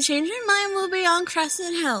 If you change your mind, we'll be on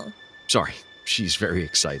Crescent Hill. Sorry, she's very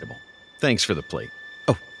excitable. Thanks for the plate.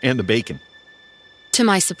 Oh, and the bacon. To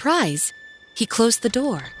my surprise, he closed the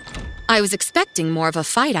door. I was expecting more of a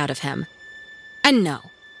fight out of him. And no,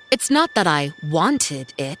 it's not that I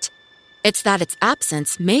wanted it. It's that its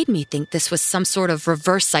absence made me think this was some sort of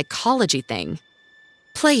reverse psychology thing.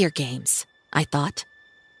 Play your games, I thought.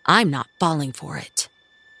 I'm not falling for it.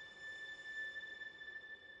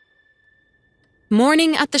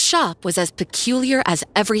 Morning at the shop was as peculiar as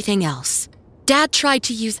everything else. Dad tried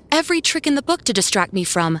to use every trick in the book to distract me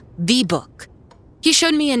from the book. He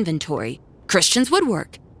showed me inventory, Christian's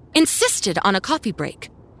woodwork, insisted on a coffee break,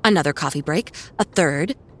 another coffee break, a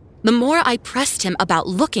third. The more I pressed him about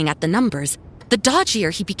looking at the numbers, the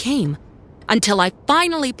dodgier he became, until I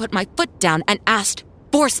finally put my foot down and asked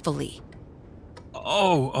forcefully.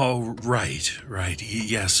 Right.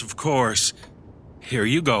 Yes, of course. Here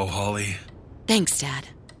you go, Holly. Thanks, Dad.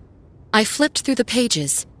 I flipped through the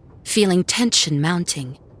pages, feeling tension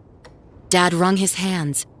mounting. Dad wrung his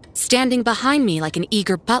hands, standing behind me like an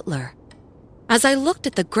eager butler. As I looked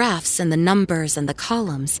at the graphs and the numbers and the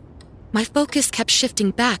columns, my focus kept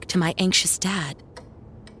shifting back to my anxious dad.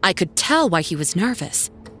 I could tell why he was nervous.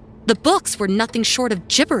 The books were nothing short of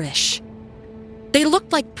gibberish. They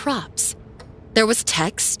looked like props. There was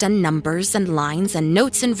text and numbers and lines and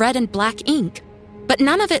notes in red and black ink, but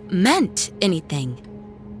none of it meant anything.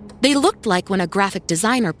 They looked like when a graphic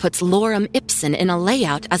designer puts lorem ipsum in a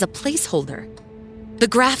layout as a placeholder. The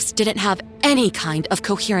graphs didn't have any kind of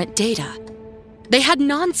coherent data. They had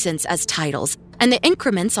nonsense as titles, and the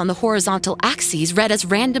increments on the horizontal axes read as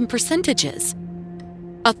random percentages.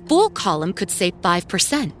 A full column could say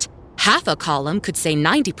 5%, half a column could say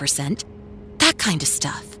 90%, that kind of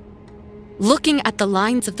stuff. Looking at the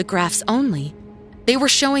lines of the graphs only, they were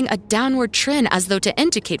showing a downward trend as though to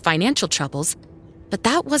indicate financial troubles, but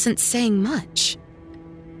that wasn't saying much.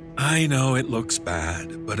 I know it looks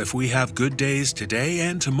bad, but if we have good days today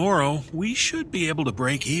and tomorrow, we should be able to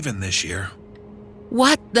break even this year.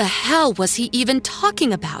 What the hell was he even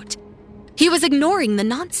talking about? He was ignoring the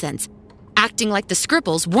nonsense, acting like the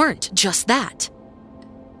scribbles weren't just that.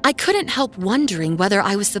 I couldn't help wondering whether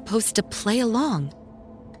I was supposed to play along.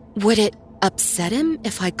 Would it upset him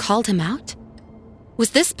if I called him out?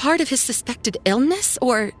 Was this part of his suspected illness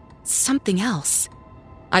or something else?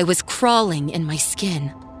 I was crawling in my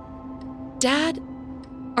skin. Dad,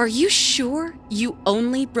 are you sure you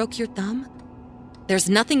only broke your thumb? There's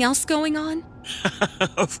nothing else going on?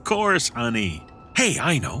 Of course, honey. Hey,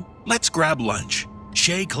 I know. Let's grab lunch.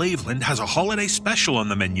 Shea Cleveland has a holiday special on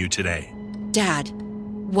the menu today. Dad,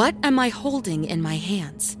 what am I holding in my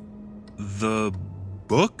hands? The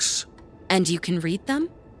books? And you can read them?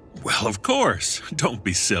 Well, of course. Don't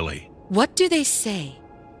be silly. What do they say?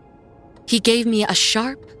 He gave me a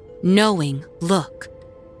sharp, knowing look,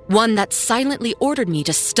 one that silently ordered me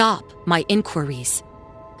to stop my inquiries.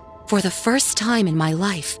 For the first time in my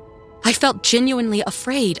life, I felt genuinely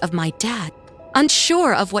afraid of my dad,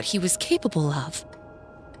 unsure of what he was capable of.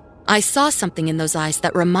 I saw something in those eyes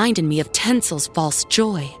that reminded me of Tensel's false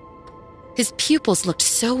joy. His pupils looked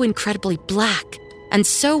so incredibly black and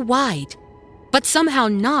so wide, but somehow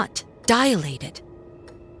not dilated.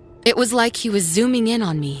 It was like he was zooming in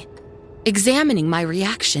on me, examining my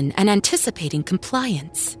reaction and anticipating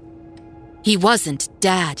compliance. He wasn't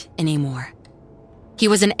Dad anymore. He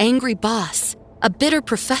was an angry boss, a bitter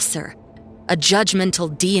professor, a judgmental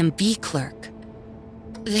DMV clerk.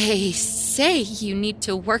 They say you need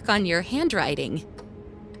to work on your handwriting.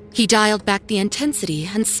 He dialed back the intensity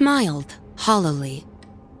and smiled hollowly.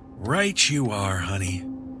 Right you are, honey.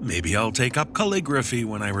 Maybe I'll take up calligraphy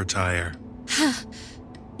when I retire.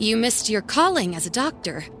 You missed your calling as a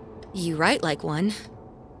doctor. You write like one.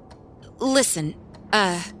 Listen,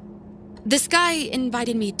 this guy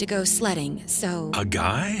invited me to go sledding, so... A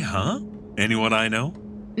guy, huh? Anyone I know?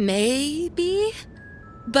 Maybe?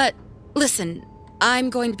 But listen, I'm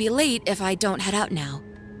going to be late if I don't head out now.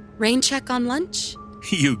 Rain check on lunch?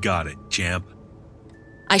 You got it, champ.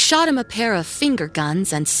 I shot him a pair of finger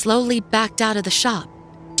guns and slowly backed out of the shop,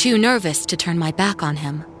 too nervous to turn my back on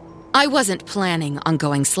him. I wasn't planning on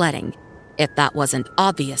going sledding, if that wasn't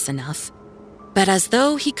obvious enough. But as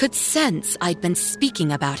though he could sense I'd been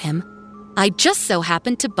speaking about him, I just so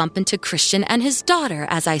happened to bump into Christian and his daughter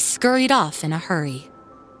as I scurried off in a hurry.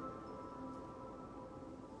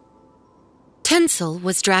 Tensel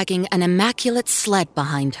was dragging an immaculate sled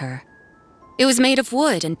behind her. It was made of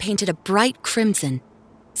wood and painted a bright crimson,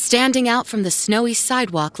 standing out from the snowy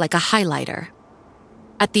sidewalk like a highlighter.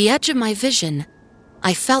 At the edge of my vision,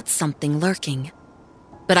 I felt something lurking.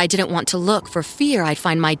 But I didn't want to look for fear I'd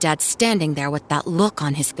find my dad standing there with that look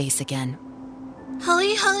on his face again.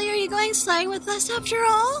 Holly, are you going sledding with us after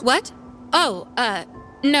all? What? Oh,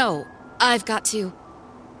 no. I've got to...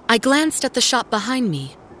 I glanced at the shop behind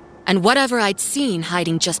me, and whatever I'd seen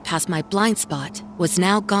hiding just past my blind spot was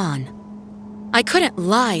now gone. I couldn't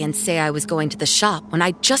lie and say I was going to the shop when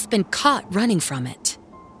I'd just been caught running from it.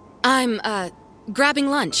 I'm, grabbing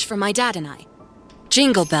lunch for my dad and I.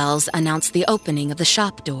 Jingle bells announced the opening of the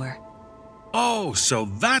shop door. Oh, so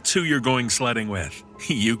that's who you're going sledding with.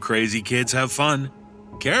 You crazy kids have fun.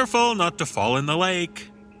 Careful not to fall in the lake.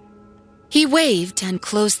 He waved and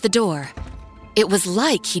closed the door. It was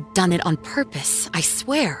like he'd done it on purpose, I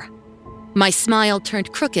swear. My smile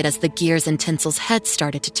turned crooked as the gears in Tinsel's head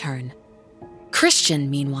started to turn. Christian,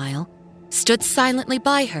 meanwhile, stood silently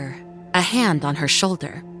by her, a hand on her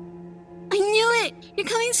shoulder. I knew it! You're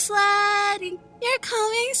coming sledding! You're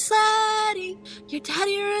coming sledding! Your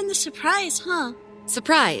daddy ruined the surprise, huh?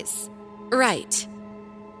 Surprise. Right.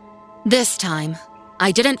 This time,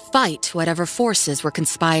 I didn't fight whatever forces were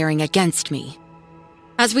conspiring against me.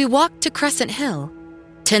 As we walked to Crescent Hill,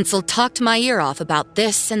 Tinsel talked my ear off about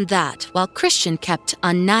this and that while Christian kept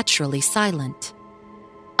unnaturally silent.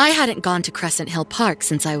 I hadn't gone to Crescent Hill Park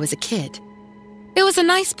since I was a kid. It was a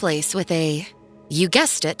nice place with a, you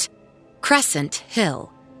guessed it, Crescent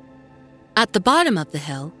Hill. At the bottom of the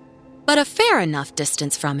hill, but a fair enough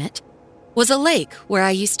distance from it, was a lake where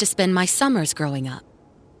I used to spend my summers growing up.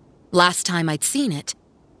 Last time I'd seen it,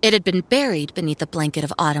 it had been buried beneath a blanket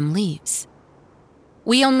of autumn leaves.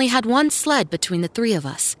 We only had one sled between the three of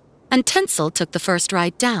us, and Tinsel took the first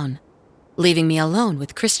ride down, leaving me alone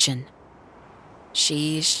with Christian.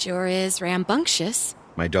 She sure is rambunctious.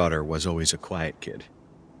 My daughter was always a quiet kid.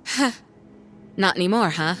 Not anymore,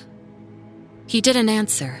 huh? He didn't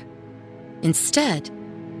answer. Instead,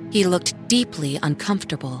 he looked deeply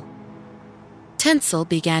uncomfortable. Tinsel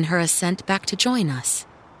began her ascent back to join us.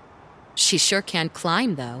 She sure can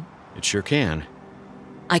climb, though. It sure can.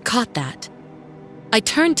 I caught that. I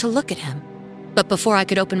turned to look at him, but before I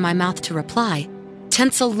could open my mouth to reply,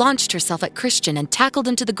 Tinsel launched herself at Christian and tackled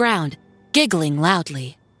him to the ground, giggling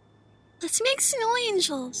loudly. Let's make snow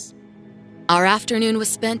angels. Our afternoon was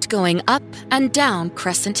spent going up and down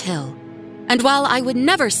Crescent Hill, and while I would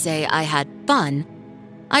never say I had fun,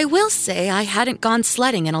 I will say I hadn't gone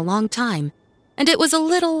sledding in a long time, and it was a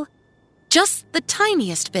little, just the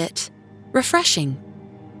tiniest bit, refreshing.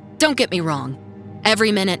 Don't get me wrong.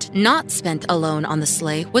 Every minute not spent alone on the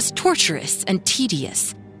sleigh was torturous and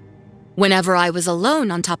tedious. Whenever I was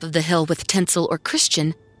alone on top of the hill with Tinsel or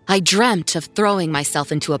Christian, I dreamt of throwing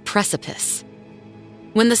myself into a precipice.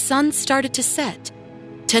 When the sun started to set,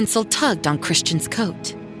 Tinsel tugged on Christian's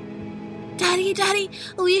coat. Daddy,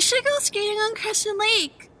 we should go skating on Crescent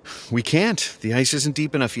Lake. We can't. The ice isn't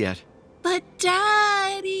deep enough yet. But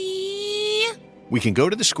Daddy... We can go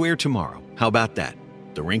to the square tomorrow. How about that?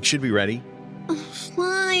 The rink should be ready.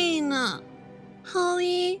 Fine.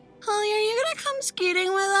 Holly, are you gonna come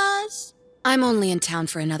skating with us? I'm only in town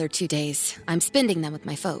for another 2 days. I'm spending them with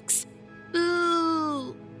my folks.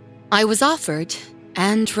 Ooh. I was offered,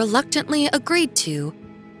 and reluctantly agreed to,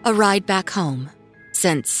 a ride back home,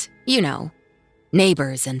 since, you know,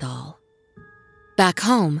 neighbors and all. Back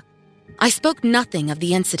home, I spoke nothing of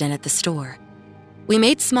the incident at the store. We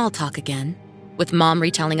made small talk again, with Mom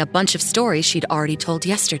retelling a bunch of stories she'd already told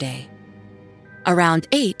yesterday. Around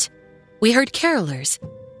 8, we heard carolers,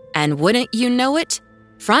 and wouldn't you know it,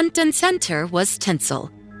 front and center was Tinsel,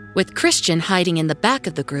 with Christian hiding in the back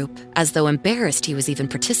of the group as though embarrassed he was even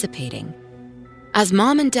participating. As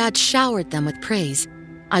Mom and Dad showered them with praise,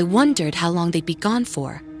 I wondered how long they'd be gone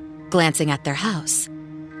for, glancing at their house.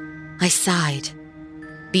 I sighed.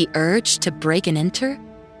 The urge to break and enter?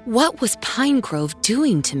 What was Pine Grove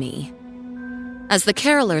doing to me? As the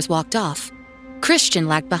carolers walked off, Christian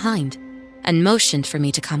lagged behind and motioned for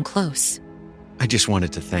me to come close. I just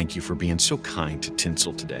wanted to thank you for being so kind to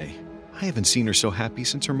Tinsel today. I haven't seen her so happy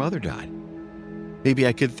since her mother died. Maybe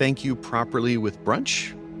I could thank you properly with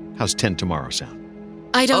brunch? How's 10 tomorrow sound?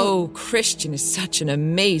 I don't... Oh, Christian is such an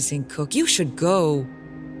amazing cook. You should go.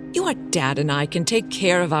 Your dad and I can take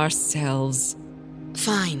care of ourselves.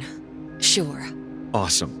 Fine. Sure.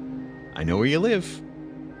 Awesome. I know where you live.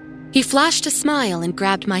 He flashed a smile and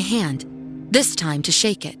grabbed my hand, this time to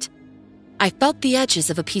shake it. I felt the edges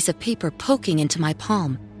of a piece of paper poking into my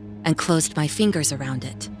palm and closed my fingers around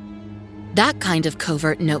it. That kind of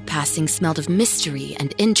covert note-passing smelled of mystery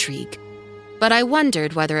and intrigue, but I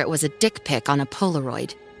wondered whether it was a dick pic on a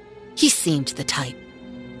Polaroid. He seemed the type.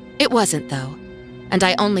 It wasn't, though, and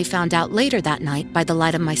I only found out later that night by the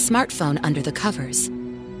light of my smartphone under the covers.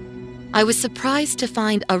 I was surprised to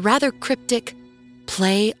find a rather cryptic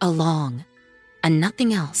 "play along" and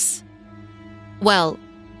nothing else. Well,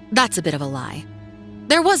 that's a bit of a lie.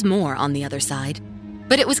 There was more on the other side,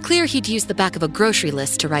 but it was clear he'd used the back of a grocery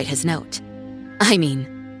list to write his note. I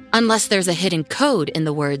mean, unless there's a hidden code in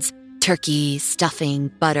the words turkey, stuffing,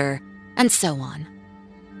 butter, and so on.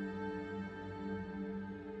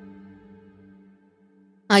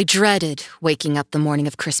 I dreaded waking up the morning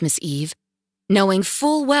of Christmas Eve, knowing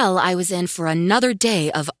full well I was in for another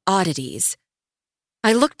day of oddities.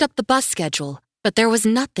 I looked up the bus schedule, but there was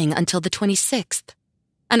nothing until the 26th.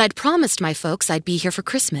 And I'd promised my folks I'd be here for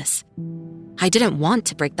Christmas. I didn't want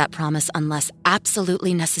to break that promise unless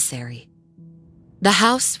absolutely necessary. The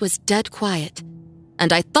house was dead quiet,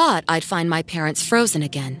 and I thought I'd find my parents frozen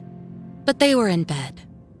again, but they were in bed.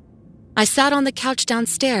 I sat on the couch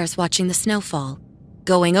downstairs watching the snowfall,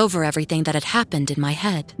 going over everything that had happened in my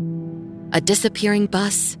head. A disappearing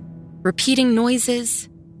bus, repeating noises,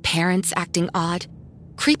 parents acting odd,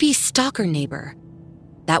 creepy stalker neighbor.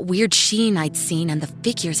 that weird sheen I'd seen and the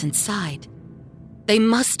figures inside. They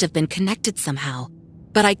must have been connected somehow,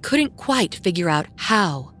 but I couldn't quite figure out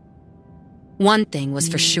how. One thing was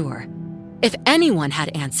for sure. If anyone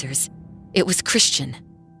had answers, it was Christian.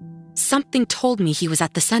 Something told me he was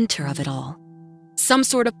at the center of it all. Some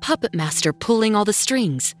sort of puppet master pulling all the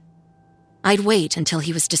strings. I'd wait until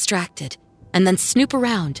he was distracted, and then snoop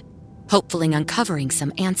around, hopefully uncovering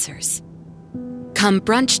some answers. Come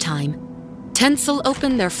brunch time, Tinsel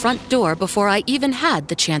opened their front door before I even had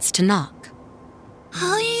the chance to knock.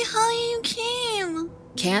 Holly, you came.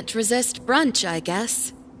 Can't resist brunch, I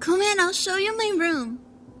guess. Come in, I'll show you my room.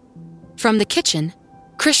 From the kitchen,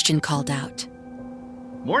 Christian called out.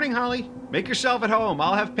 Morning, Holly. Make yourself at home.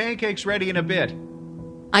 I'll have pancakes ready in a bit.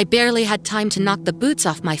 I barely had time to knock the boots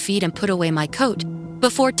off my feet and put away my coat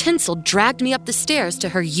before Tinsel dragged me up the stairs to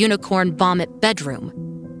her unicorn vomit bedroom.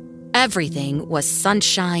 Everything was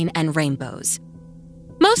sunshine and rainbows.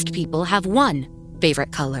 Most people have one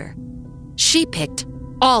favorite color. She picked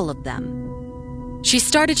all of them. She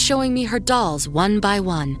started showing me her dolls one by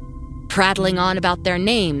one, prattling on about their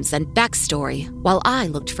names and backstory while I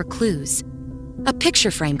looked for clues. A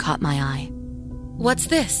picture frame caught my eye. What's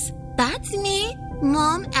this? That's me,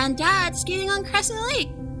 Mom and Dad skating on Crescent Lake.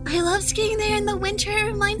 I love skating there in the winter. It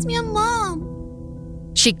reminds me of Mom.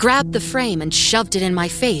 She grabbed the frame and shoved it in my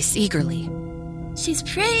face eagerly. She's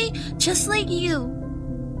pretty, just like you.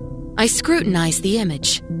 I scrutinized the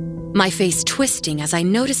image, my face twisting as I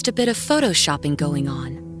noticed a bit of photoshopping going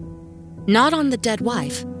on. Not on the dead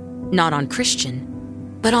wife, not on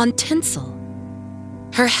Christian, but on Tinsel.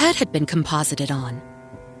 Her head had been composited on.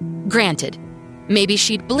 Granted, maybe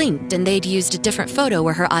she'd blinked and they'd used a different photo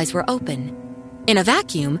where her eyes were open. In a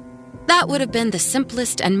vacuum, that would have been the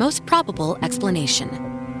simplest and most probable explanation.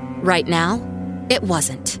 Right now, it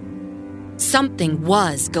wasn't. Something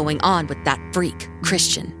was going on with that freak,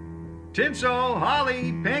 Christian. Tinsel,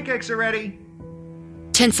 Holly, pancakes are ready.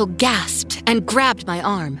 Tinsel gasped and grabbed my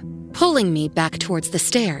arm, pulling me back towards the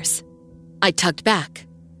stairs. I tugged back.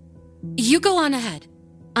 You go on ahead.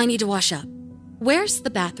 I need to wash up. Where's the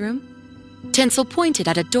bathroom? Tinsel pointed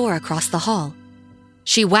at a door across the hall.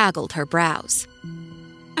 She waggled her brows.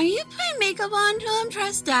 Are you putting makeup on to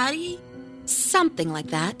impress Daddy? Something like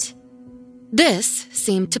that. This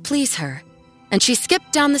seemed to please her, and she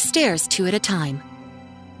skipped down the stairs two at a time.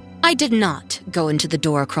 I did not go into the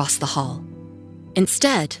door across the hall.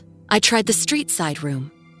 Instead, I tried the street side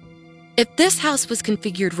room. If this house was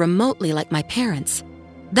configured remotely like my parents',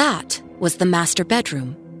 that was the master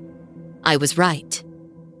bedroom. I was right.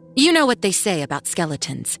 You know what they say about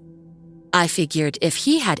skeletons. I figured if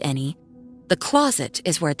he had any, the closet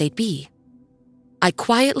is where they'd be. I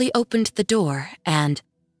quietly opened the door and,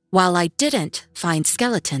 while I didn't find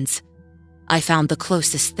skeletons, I found the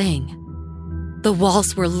closest thing. The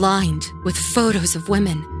walls were lined with photos of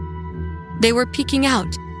women. They were peeking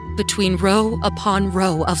out between row upon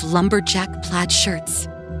row of lumberjack plaid shirts.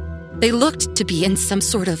 They looked to be in some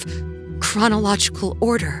sort of chronological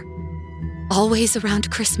order. Always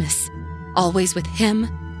around Christmas, always with him,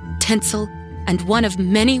 Tinsel, and one of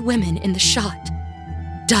many women in the shot.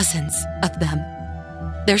 Dozens of them.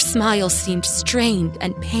 Their smiles seemed strained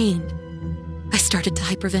and pained. I started to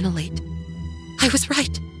hyperventilate. I was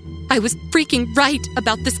right. I was freaking right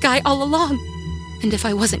about this guy all along. And if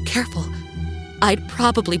I wasn't careful, I'd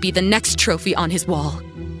probably be the next trophy on his wall.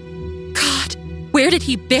 God, where did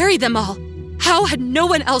he bury them all? How had no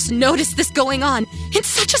one else noticed this going on in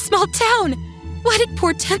such a small town? Why did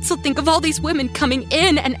poor Tinsel think of all these women coming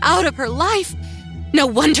in and out of her life? No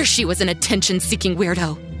wonder she was an attention-seeking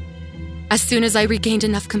weirdo. As soon as I regained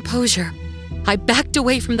enough composure, I backed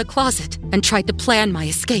away from the closet and tried to plan my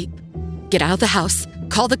escape. Get out of the house,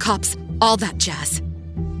 call the cops, all that jazz.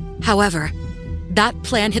 However, that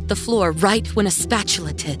plan hit the floor right when a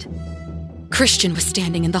spatula did. Christian was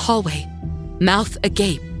standing in the hallway, mouth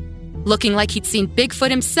agape, looking like he'd seen Bigfoot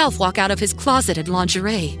himself walk out of his closet in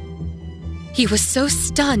lingerie. He was so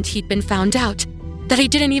stunned he'd been found out that he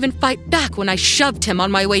didn't even fight back when I shoved him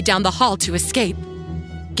on my way down the hall to escape.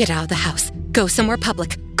 Get out of the house, go somewhere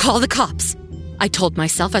public, call the cops, I told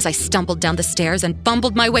myself as I stumbled down the stairs and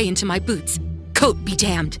fumbled my way into my boots. Coat be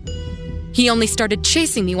damned. He only started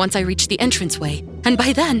chasing me once I reached the entranceway, and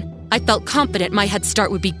by then, I felt confident my head start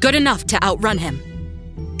would be good enough to outrun him.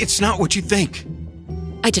 It's not what you think.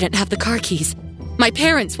 I didn't have the car keys. My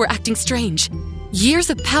parents were acting strange. Years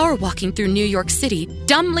of power walking through New York City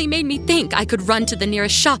dumbly made me think I could run to the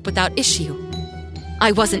nearest shop without issue.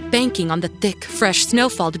 I wasn't banking on the thick, fresh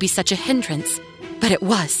snowfall to be such a hindrance, but it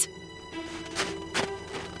was.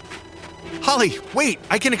 Holly, wait,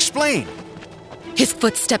 I can explain. His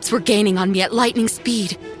footsteps were gaining on me at lightning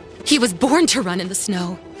speed. He was born to run in the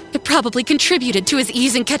snow. It probably contributed to his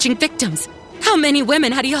ease in catching victims. How many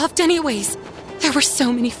women had he offed anyways? There were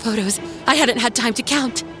so many photos, I hadn't had time to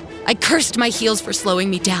count. I cursed my heels for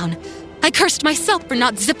slowing me down. I cursed myself for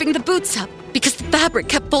not zipping the boots up because the fabric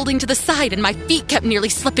kept folding to the side and my feet kept nearly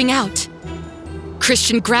slipping out.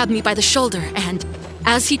 Christian grabbed me by the shoulder and,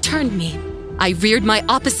 as he turned me, I reared my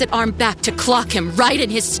opposite arm back to clock him right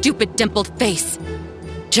in his stupid dimpled face.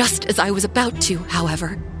 Just as I was about to,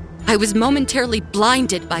 however, I was momentarily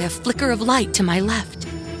blinded by a flicker of light to my left.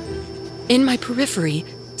 In my periphery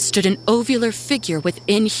stood an ovular figure with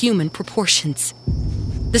inhuman proportions.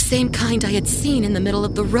 The same kind I had seen in the middle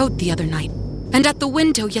of the road the other night, and at the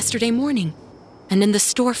window yesterday morning, and in the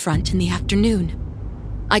storefront in the afternoon.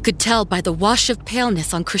 I could tell by the wash of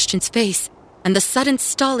paleness on Christian's face and the sudden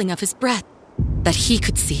stalling of his breath that he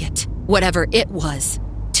could see it, whatever it was,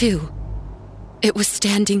 too. It was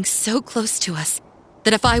standing so close to us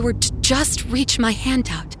that if I were to just reach my hand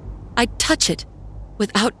out, I'd touch it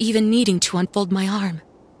without even needing to unfold my arm.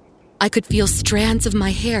 I could feel strands of my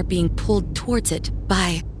hair being pulled towards it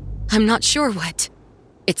by, I'm not sure what.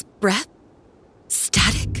 Its breath?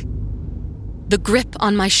 Static? The grip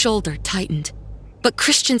on my shoulder tightened, but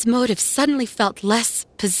Christian's motive suddenly felt less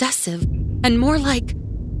possessive and more like,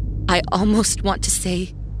 I almost want to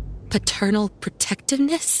say, paternal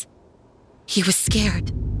protectiveness? He was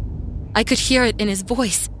scared. I could hear it in his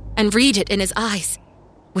voice and read it in his eyes,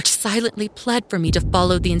 which silently pled for me to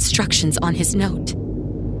follow the instructions on his note.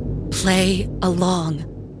 Play along,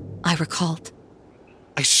 I recalled.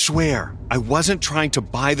 I swear, I wasn't trying to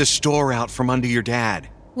buy the store out from under your dad.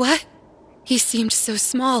 What? He seemed so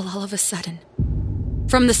small all of a sudden.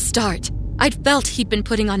 From the start, I'd felt he'd been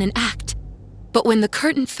putting on an act. But when the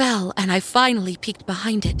curtain fell and I finally peeked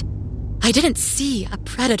behind it, I didn't see a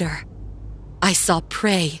predator. I saw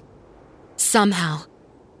prey. Somehow,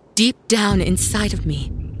 deep down inside of me,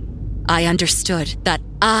 I understood that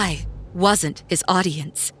I wasn't his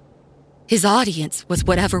audience. His audience was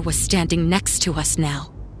whatever was standing next to us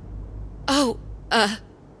now. Oh,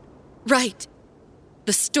 right.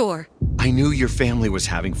 The store. I knew your family was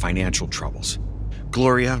having financial troubles.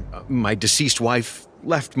 Gloria, my deceased wife,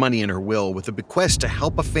 left money in her will with a bequest to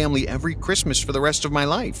help a family every Christmas for the rest of my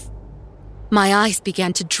life. My eyes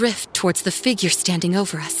began to drift towards the figure standing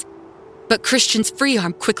over us. But Christian's free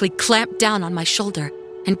arm quickly clamped down on my shoulder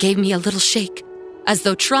and gave me a little shake, as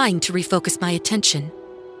though trying to refocus my attention.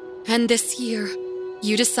 And this year,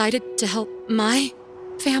 you decided to help my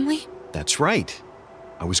family? That's right.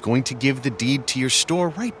 I was going to give the deed to your store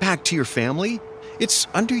right back to your family. It's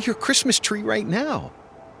under your Christmas tree right now,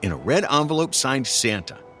 in a red envelope signed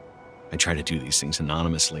Santa. I try to do these things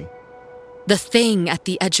anonymously. The thing at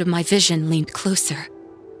the edge of my vision leaned closer.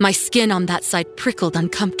 My skin on that side prickled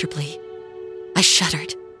uncomfortably. I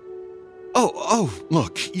shuddered. Oh,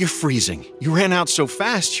 look, you're freezing. You ran out so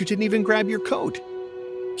fast you didn't even grab your coat.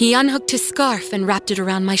 He unhooked his scarf and wrapped it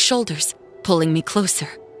around my shoulders, pulling me closer.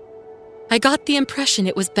 I got the impression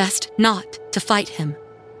it was best not to fight him.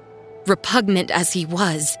 Repugnant as he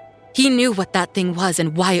was, he knew what that thing was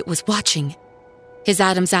and why it was watching. His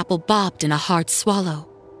Adam's apple bobbed in a hard swallow.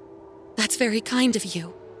 That's very kind of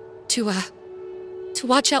you. To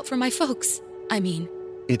watch out for my folks, I mean.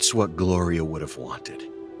 It's what Gloria would have wanted.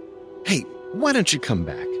 Hey, why don't you come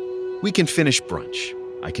back? We can finish brunch.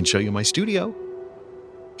 I can show you my studio.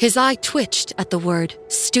 His eye twitched at the word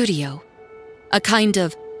studio, a kind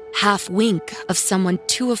of half wink of someone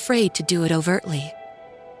too afraid to do it overtly.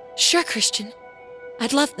 Sure, Christian.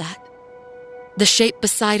 I'd love that. The shape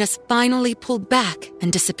beside us finally pulled back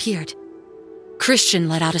and disappeared. Christian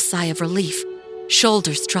let out a sigh of relief,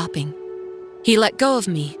 shoulders dropping. He let go of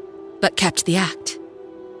me, but kept the act.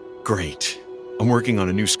 Great. I'm working on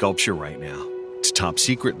a new sculpture right now. It's top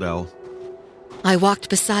secret, though. I walked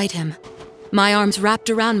beside him, my arms wrapped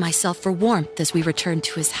around myself for warmth as we returned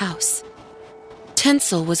to his house.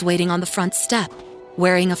 Tinsel was waiting on the front step,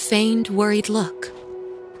 wearing a feigned, worried look.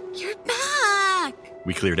 You're back!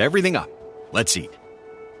 We cleared everything up. Let's eat.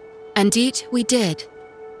 And eat we did,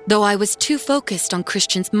 though I was too focused on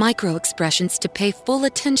Christian's micro-expressions to pay full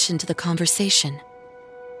attention to the conversation.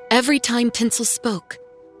 Every time Tinsel spoke,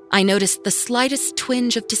 I noticed the slightest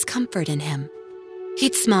twinge of discomfort in him.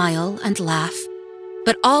 He'd smile and laugh,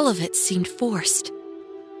 but all of it seemed forced.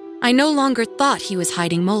 I no longer thought he was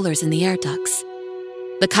hiding molars in the air ducts.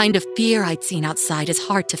 The kind of fear I'd seen outside is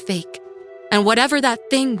hard to fake, and whatever that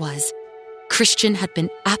thing was, Christian had been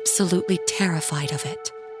absolutely terrified of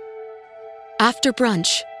it. After brunch,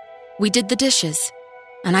 we did the dishes,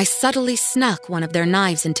 and I subtly snuck one of their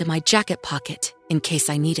knives into my jacket pocket in case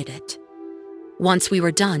I needed it. Once we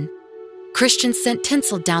were done, Christian sent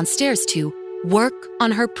Tinsel downstairs to work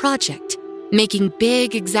on her project, making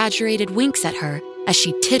big, exaggerated winks at her as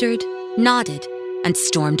she tittered, nodded, and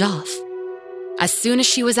stormed off. As soon as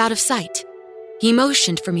she was out of sight, he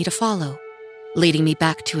motioned for me to follow, leading me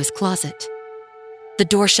back to his closet. The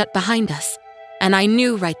door shut behind us, and I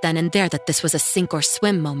knew right then and there that this was a sink or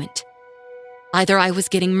swim moment. Either I was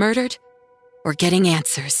getting murdered or getting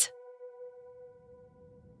answers.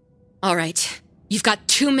 All right, you've got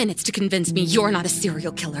 2 minutes to convince me you're not a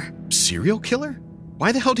serial killer. Serial killer?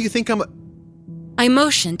 Why the hell do you think I'm a... I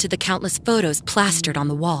motioned to the countless photos plastered on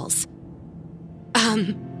the walls.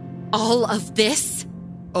 All of this?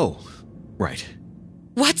 Oh, right.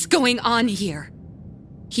 What's going on here?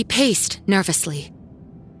 He paced nervously.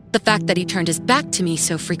 The fact that he turned his back to me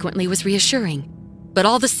so frequently was reassuring, but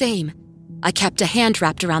all the same, I kept a hand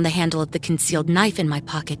wrapped around the handle of the concealed knife in my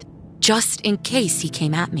pocket, just in case he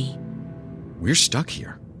came at me. We're stuck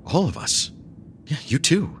here. All of us. Yeah, you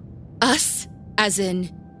too. Us? As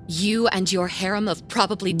in, you and your harem of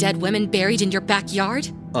probably dead women buried in your backyard?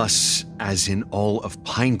 Us, as in all of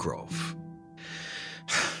Pine Grove.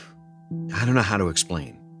 I don't know how to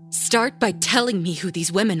explain. Start by telling me who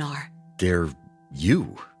these women are. They're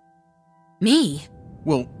you. Me?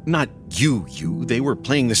 Well, not you. They were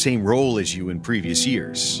playing the same role as you in previous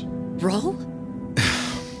years. Role?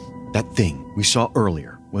 That thing we saw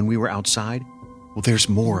earlier when we were outside, well, there's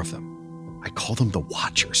more of them. I call them the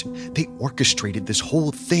Watchers. They orchestrated this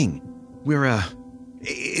whole thing.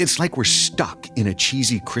 It's like we're stuck in a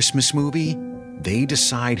cheesy Christmas movie. They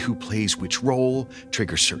decide who plays which role,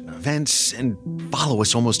 trigger certain events, and follow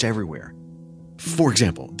us almost everywhere. For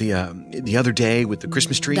example, the other day with the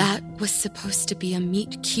Christmas tree... That was supposed to be a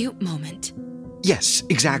meet-cute moment. Yes,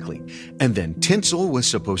 exactly. And then Tinsel was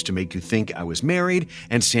supposed to make you think I was married,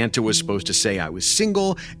 and Santa was supposed to say I was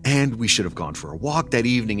single, and we should have gone for a walk that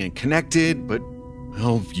evening and connected, but,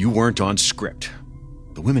 well, you weren't on script.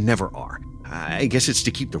 The women never are. I guess it's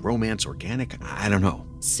to keep the romance organic. I don't know.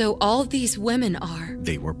 So all these women are...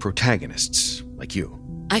 They were protagonists, like you.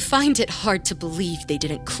 I find it hard to believe they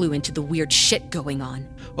didn't clue into the weird shit going on.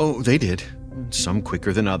 Oh, they did. Some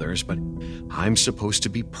quicker than others, but I'm supposed to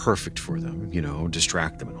be perfect for them,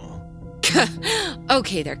 distract them and all.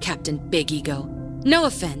 Okay there, Captain Big Ego. No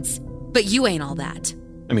offense, but you ain't all that.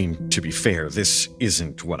 I mean, to be fair, this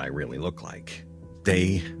isn't what I really look like.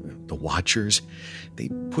 They, the Watchers, they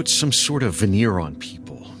put some sort of veneer on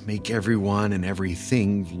people, make everyone and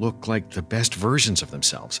everything look like the best versions of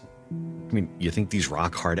themselves. I mean, you think these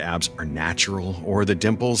rock-hard abs are natural, or the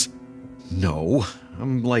dimples? No,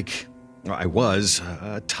 I was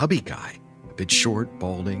a tubby guy, a bit short,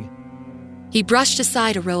 balding. He brushed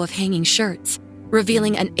aside a row of hanging shirts,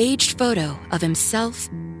 revealing an aged photo of himself,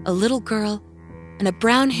 a little girl, and a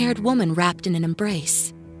brown-haired woman wrapped in an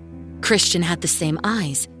embrace. Christian had the same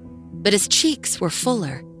eyes, but his cheeks were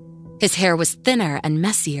fuller. His hair was thinner and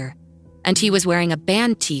messier, and he was wearing a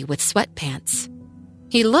band tee with sweatpants.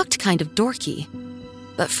 He looked kind of dorky,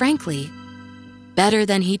 but frankly, better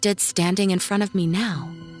than he did standing in front of me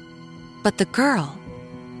now. But the girl...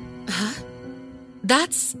 Huh?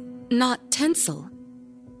 That's not Tinsel.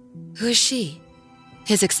 Who is she?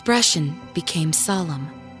 His expression became solemn.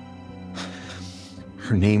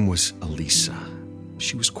 Her name was Elisa.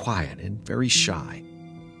 She was quiet and very shy.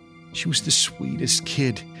 She was the sweetest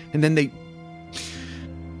kid, and then they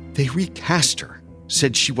recast her,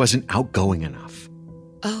 said she wasn't outgoing enough.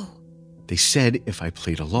 Oh. They said if I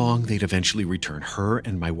played along, they'd eventually return her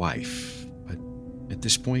and my wife. But at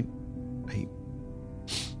this point,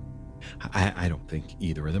 I don't think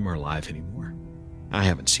either of them are alive anymore. I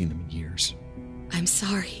haven't seen them in years. I'm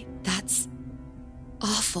sorry. That's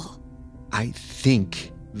awful. I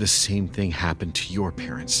think the same thing happened to your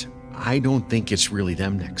parents. I don't think it's really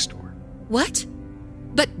them next door. What?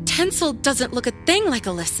 But Tinsel doesn't look a thing like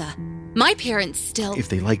Alyssa. My parents still... If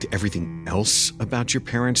they liked everything else about your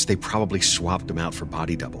parents, they probably swapped them out for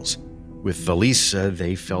body doubles. With Elisa,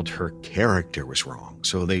 they felt her character was wrong,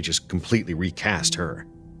 so they just completely recast her.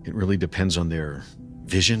 It really depends on their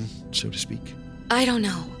vision, so to speak. I don't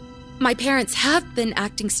know. My parents have been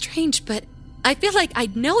acting strange, but I feel like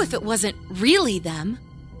I'd know if it wasn't really them.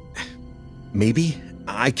 Maybe.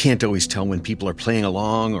 I can't always tell when people are playing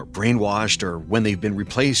along or brainwashed or when they've been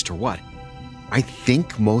replaced or what. I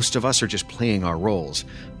think most of us are just playing our roles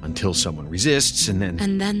until someone resists and then...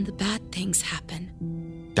 And then the bad things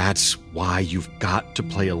happen. That's why you've got to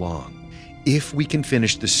play along. If we can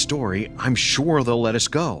finish this story, I'm sure they'll let us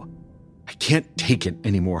go. I can't take it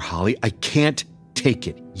anymore, Holly. I can't take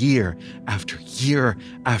it year after year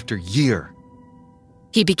after year.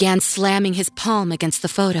 He began slamming his palm against the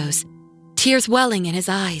photos, tears welling in his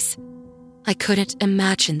eyes. I couldn't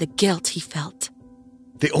imagine the guilt he felt.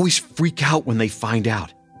 They always freak out when they find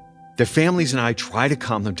out. Their families and I try to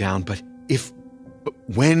calm them down, but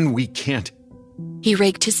when we can't. He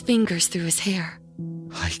raked his fingers through his hair.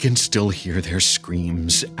 I can still hear their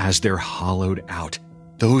screams as they're hollowed out.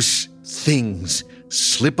 Those things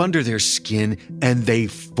slip under their skin and they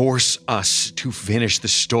force us to finish the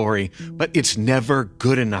story, but it's never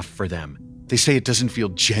good enough for them. They say it doesn't feel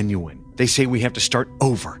genuine. They say we have to start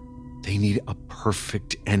over. They need a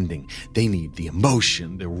perfect ending. They need the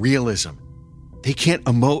emotion, the realism. They can't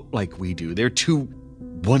emote like we do. They're too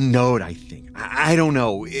one note, I think. I don't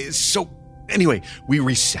know. So anyway, we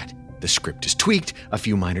reset. The script is tweaked, a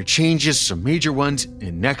few minor changes, some major ones,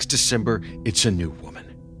 and next December, it's a new woman.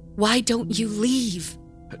 Why don't you leave?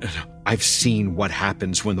 I've seen what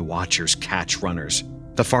happens when the Watchers catch runners.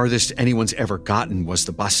 The farthest anyone's ever gotten was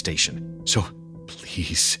the bus station. So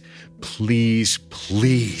please, please,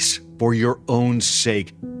 please, for your own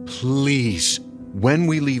sake, please, when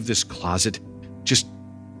we leave this closet, just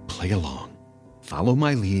play along. Follow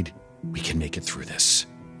my lead. We can make it through this.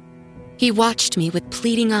 He watched me with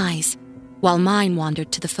pleading eyes while mine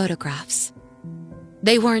wandered to the photographs.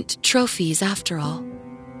 They weren't trophies after all.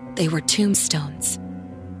 They were tombstones.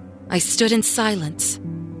 I stood in silence,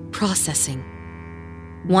 processing.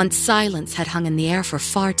 Once silence had hung in the air for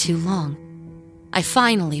far too long, I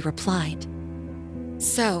finally replied.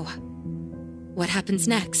 So, what happens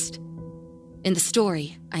next? In the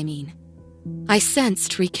story, I mean. I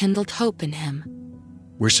sensed rekindled hope in him.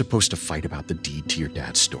 We're supposed to fight about the deed to your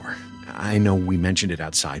dad's store. I know we mentioned it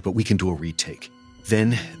outside, but we can do a retake.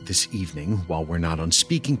 Then, this evening, while we're not on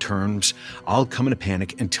speaking terms, I'll come in a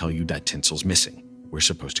panic and tell you that Tinsel's missing. We're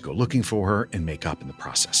supposed to go looking for her and make up in the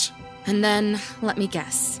process. And then, let me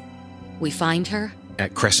guess. We find her?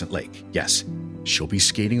 At Crescent Lake, yes. She'll be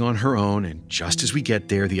skating on her own, and just as we get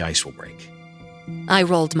there, the ice will break. I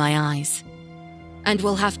rolled my eyes. And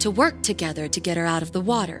we'll have to work together to get her out of the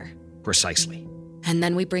water. Precisely. And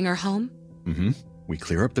then we bring her home? Mm-hmm. We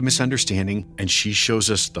clear up the misunderstanding, and she shows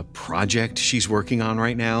us the project she's working on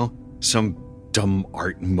right now. Some dumb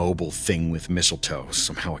art mobile thing with mistletoe.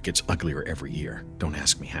 Somehow it gets uglier every year. Don't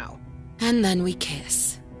ask me how. And then we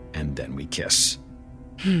kiss. And then we kiss.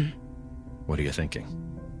 What are you thinking?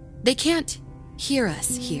 They can't hear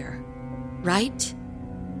us here, right?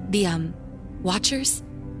 The, Watchers?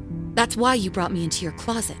 That's why you brought me into your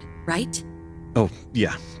closet, right? Oh,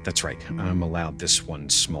 yeah, that's right. I'm allowed this one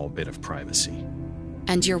small bit of privacy.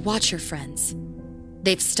 And your Watcher friends?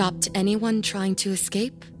 They've stopped anyone trying to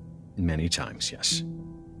escape? Many times, yes.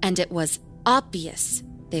 And it was obvious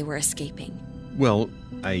they were escaping. Well,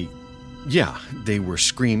 yeah, they were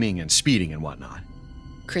screaming and speeding and whatnot.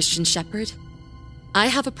 Christian Shepherd, I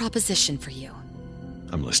have a proposition for you.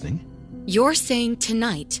 I'm listening. You're saying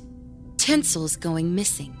tonight, Tinsel's going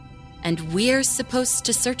missing, and we're supposed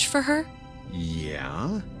to search for her?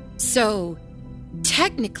 Yeah? So,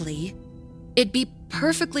 technically, it'd be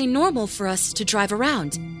perfectly normal for us to drive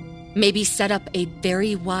around. Maybe set up a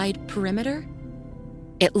very wide perimeter?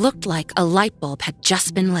 It looked like a light bulb had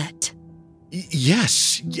just been lit.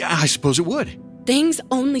 Yes, yeah, I suppose it would. Things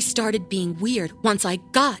only started being weird once I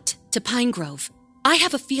got to Pine Grove. I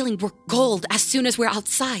have a feeling we're gold as soon as we're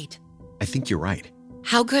outside. I think you're right.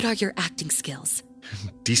 How good are your acting skills?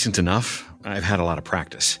 Decent enough. I've had a lot of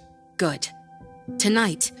practice. Good.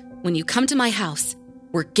 Tonight, when you come to my house,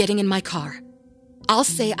 we're getting in my car. I'll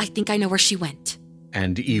say I think I know where she went.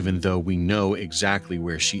 And even though we know exactly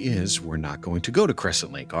where she is, we're not going to go to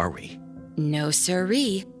Crescent Lake, are we? No,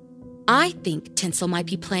 sirree. I think Tinsel might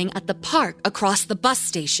be playing at the park across the bus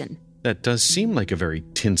station. That does seem like a very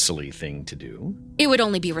tinsel-y thing to do. It would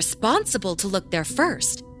only be responsible to look there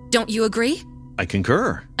first. Don't you agree? I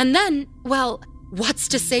concur. And then, well, what's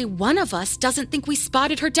to say one of us doesn't think we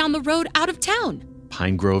spotted her down the road out of town?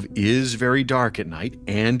 Pine Grove is very dark at night,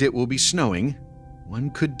 and it will be snowing. One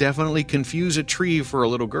could definitely confuse a tree for a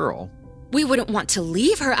little girl. We wouldn't want to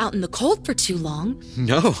leave her out in the cold for too long.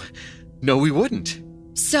 No, we wouldn't.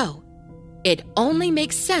 So, it only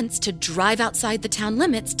makes sense to drive outside the town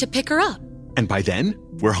limits to pick her up. And by then,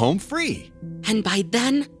 we're home free. And by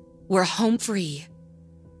then, we're home free.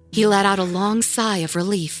 He let out a long sigh of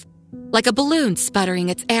relief, like a balloon sputtering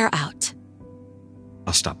its air out.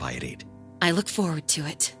 I'll stop by at 8. I look forward to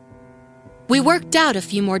it. We worked out a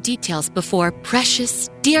few more details before precious,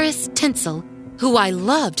 dearest Tinsel, who I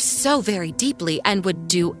loved so very deeply and would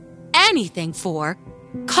do anything for,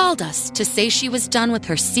 called us to say she was done with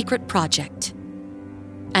her secret project.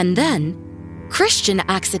 And then, Christian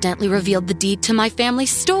accidentally revealed the deed to my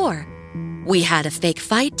family's store. We had a fake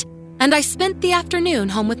fight, and I spent the afternoon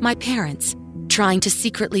home with my parents, trying to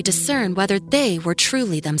secretly discern whether they were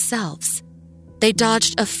truly themselves. They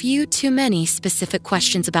dodged a few too many specific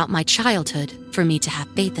questions about my childhood for me to have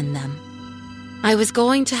faith in them. I was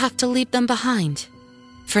going to have to leave them behind,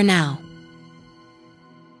 for now.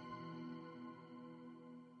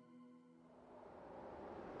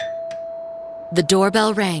 The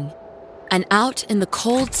doorbell rang, and out in the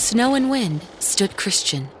cold snow and wind stood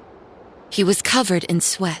Christian. He was covered in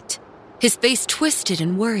sweat, his face twisted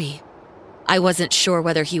in worry. I wasn't sure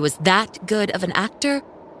whether he was that good of an actor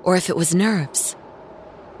or if it was nerves.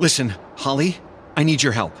 Listen, Holly, I need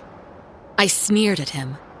your help. I sneered at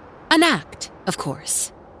him. An act, of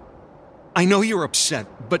course. I know you're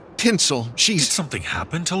upset, but Tinsel, Did something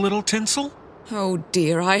happen to little Tinsel? Oh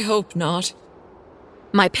dear, I hope not.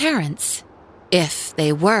 My parents, if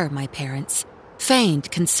they were my parents,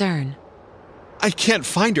 feigned concern. I can't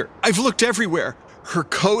find her. I've looked everywhere. Her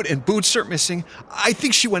coat and boots are missing. I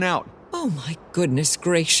think she went out. Oh my goodness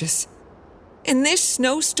gracious. In this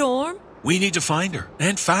snowstorm? We need to find her,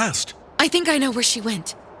 and fast. I think I know where she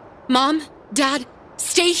went. Mom, Dad,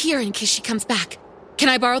 stay here in case she comes back. Can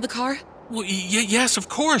I borrow the car? Well, yes, of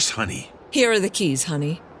course, honey. Here are the keys,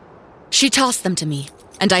 honey. She tossed them to me,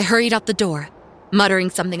 and I hurried out the door,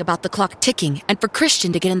 muttering something about the clock ticking and for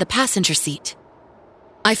Christian to get in the passenger seat.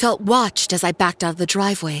 I felt watched as I backed out of the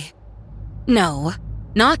driveway. No,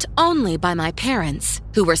 not only by my parents,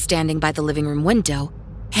 who were standing by the living room window,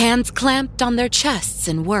 hands clamped on their chests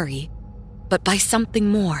in worry, but by something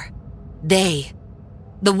more. They,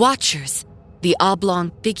 the watchers, the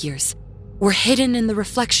oblong figures, were hidden in the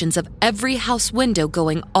reflections of every house window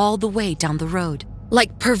going all the way down the road,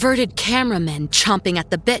 like perverted cameramen chomping at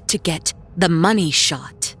the bit to get the money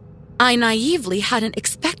shot. I naively hadn't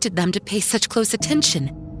expected them to pay such close attention,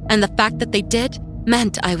 and the fact that they did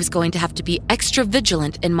meant I was going to have to be extra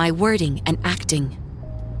vigilant in my wording and acting.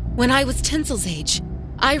 When I was Tinsel's age,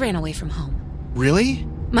 I ran away from home. Really?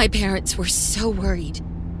 My parents were so worried.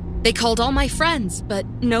 They called all my friends, but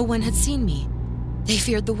no one had seen me. They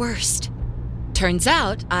feared the worst. Turns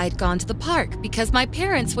out I'd gone to the park because my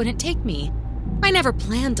parents wouldn't take me. I never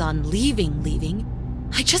planned on leaving.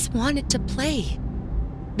 I just wanted to play.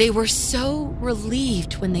 They were so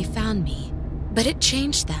relieved when they found me, but it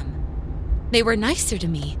changed them. They were nicer to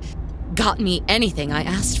me, got me anything I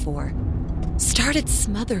asked for, started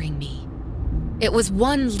smothering me. It was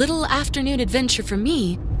one little afternoon adventure for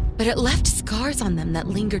me, but it left scars on them that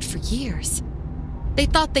lingered for years. They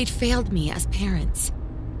thought they'd failed me as parents.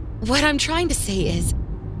 What I'm trying to say is,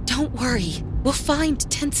 don't worry, we'll find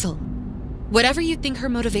Tinsel. Whatever you think her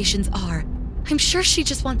motivations are, I'm sure she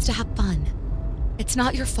just wants to have fun. It's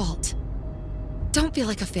not your fault. Don't feel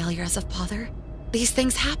like a failure as a father. These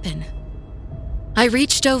things happen. I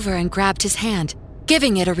reached over and grabbed his hand,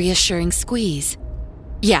 giving it a reassuring squeeze.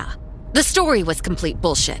 Yeah, the story was complete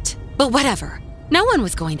bullshit, but whatever. No one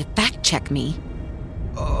was going to fact-check me.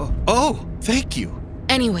 Oh, thank you.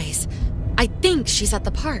 Anyways, I think she's at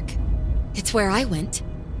the park. It's where I went.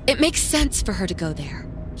 It makes sense for her to go there.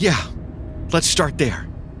 Yeah, let's start there.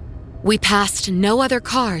 We passed no other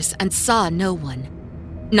cars and saw no one.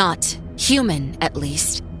 Not human, at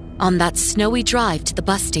least, on that snowy drive to the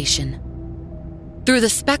bus station. Through the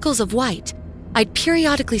speckles of white, I'd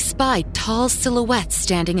periodically spied tall silhouettes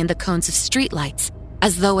standing in the cones of streetlights,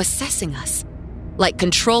 as though assessing us, like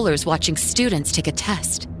controllers watching students take a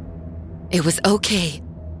test. It was okay.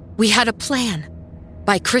 We had a plan.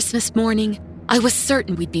 By Christmas morning, I was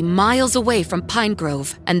certain we'd be miles away from Pine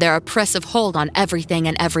Grove and their oppressive hold on everything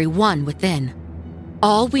and everyone within.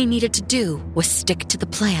 All we needed to do was stick to the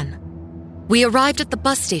plan. We arrived at the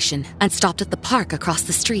bus station and stopped at the park across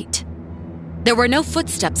the street. There were no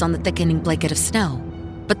footsteps on the thickening blanket of snow,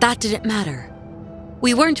 but that didn't matter.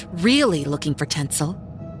 We weren't really looking for Tinsel.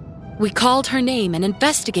 We called her name and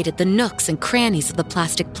investigated the nooks and crannies of the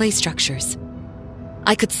plastic play structures.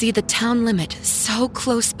 I could see the town limit so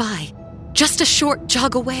close by, just a short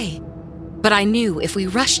jog away. But I knew if we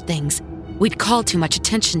rushed things, we'd call too much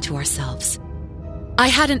attention to ourselves. I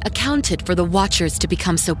hadn't accounted for the watchers to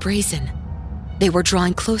become so brazen. They were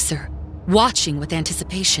drawing closer, watching with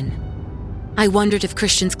anticipation. I wondered if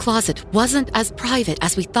Christian's closet wasn't as private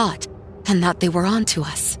as we thought, and that they were on to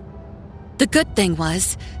us. The good thing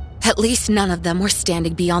was, at least none of them were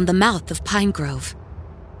standing beyond the mouth of Pine Grove.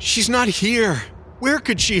 She's not here. Where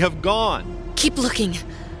could she have gone? Keep looking.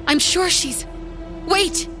 I'm sure she's...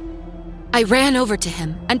 Wait! I ran over to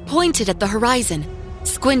him and pointed at the horizon,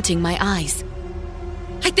 squinting my eyes.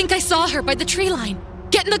 I think I saw her by the tree line.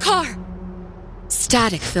 Get in the car!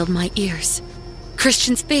 Static filled my ears.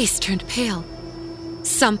 Christian's face turned pale.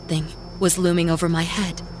 Something was looming over my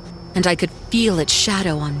head. and I could feel its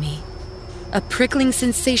shadow on me. A prickling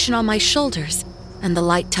sensation on my shoulders and the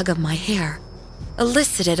light tug of my hair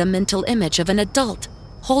elicited a mental image of an adult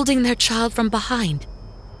holding their child from behind,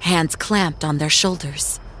 hands clamped on their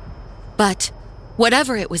shoulders. But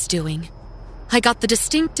whatever it was doing, I got the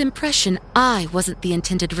distinct impression I wasn't the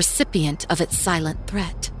intended recipient of its silent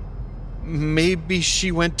threat. Maybe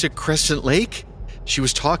she went to Crescent Lake? She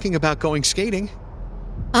was talking about going skating.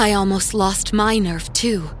 I almost lost my nerve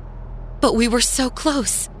too. But we were so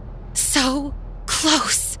close. So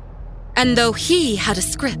close. And though he had a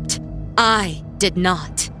script, I did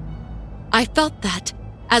not. I felt that,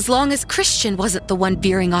 as long as Christian wasn't the one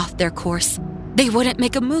veering off their course, they wouldn't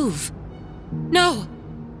make a move. No,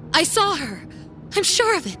 I saw her. I'm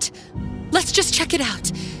sure of it. Let's just check it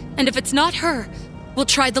out. And if it's not her, we'll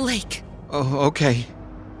try the lake. Oh, okay.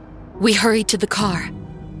 We hurried to the car.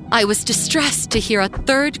 I was distressed to hear a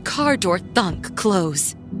third car door thunk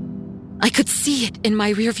close. I could see it in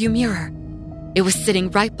my rearview mirror. It was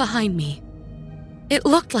sitting right behind me. It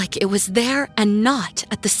looked like it was there and not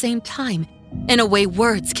at the same time, in a way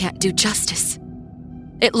words can't do justice.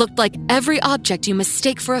 It looked like every object you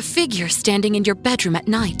mistake for a figure standing in your bedroom at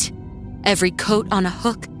night. Every coat on a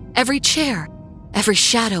hook, every chair, every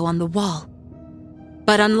shadow on the wall.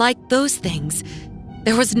 But unlike those things,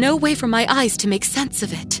 there was no way for my eyes to make sense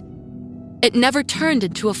of it. It never turned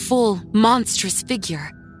into a full, monstrous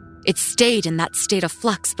figure. It stayed in that state of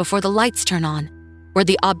flux before the lights turn on, where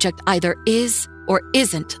the object either is or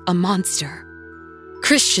isn't a monster.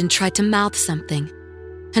 Christian tried to mouth something,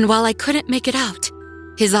 and while I couldn't make it out,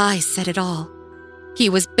 his eyes said it all. He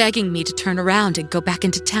was begging me to turn around and go back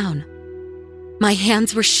into town. My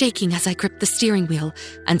hands were shaking as I gripped the steering wheel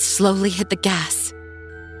and slowly hit the gas.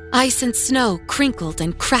 Ice and snow crinkled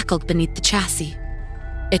and crackled beneath the chassis.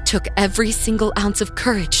 It took every single ounce of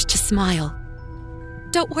courage to smile.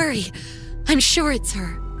 Don't worry, I'm sure it's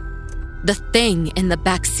her. The thing in the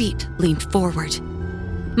back seat leaned forward.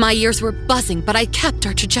 My ears were buzzing, but I kept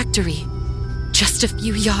our trajectory. Just a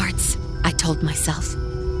few yards, I told myself.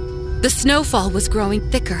 The snowfall was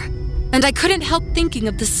growing thicker, and I couldn't help thinking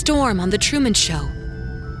of the storm on The Truman Show.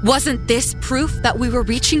 Wasn't this proof that we were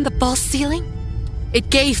reaching the false ceiling? It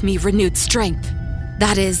gave me renewed strength.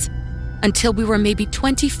 That is, until we were maybe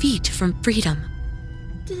 20 feet from freedom.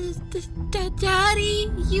 Daddy,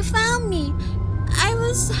 you found me. I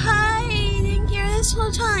was hiding here this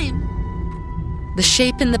whole time. The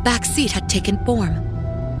shape in the back seat had taken form.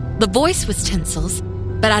 The voice was Tinsel's,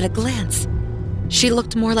 but at a glance, she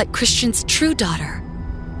looked more like Christian's true daughter.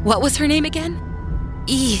 What was her name again?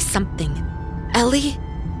 E something. Ellie?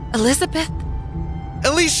 Elizabeth?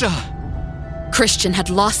 Elisa! Christian had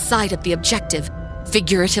lost sight of the objective,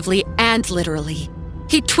 figuratively and literally.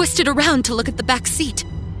 He twisted around to look at the back seat,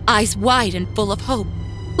 eyes wide and full of hope.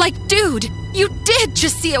 Like, dude, you did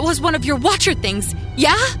just see it was one of your watcher things,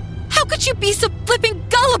 yeah? How could you be so flipping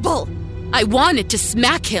gullible? I wanted to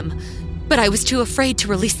smack him, but I was too afraid to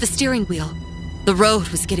release the steering wheel. The road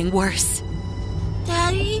was getting worse.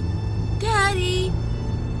 Daddy?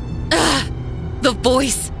 Ugh! The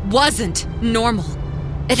voice wasn't normal.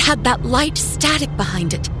 It had that light static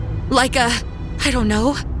behind it. Like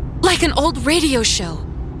like an old radio show.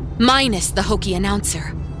 Minus the hokey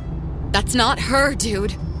announcer. That's not her,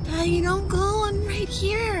 dude. Daddy, don't go. I'm right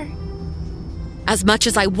here. As much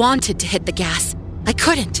as I wanted to hit the gas, I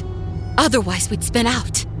couldn't. Otherwise, we'd spin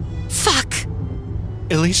out. Fuck!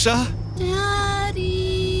 Elisa? Daddy...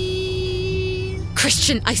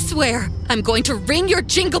 Christian, I swear, I'm going to ring your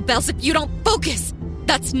jingle bells if you don't focus.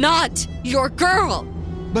 That's not your girl.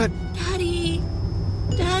 But... Daddy,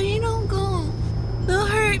 don't go. They'll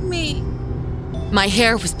hurt me. My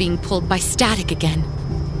hair was being pulled by static again.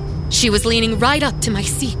 She was leaning right up to my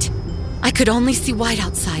seat. I could only see white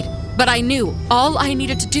outside, but I knew all I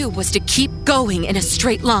needed to do was to keep going in a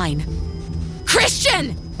straight line.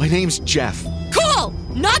 Christian! My name's Jeff. Cool!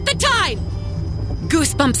 Not the time!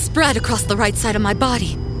 Goosebumps spread across the right side of my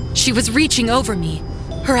body. She was reaching over me,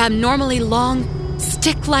 her abnormally long,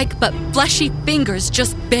 stick-like but fleshy fingers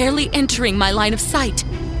just barely entering my line of sight.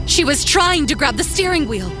 She was trying to grab the steering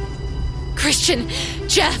wheel. Christian,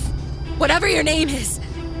 Jeff, whatever your name is,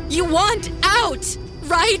 you want out,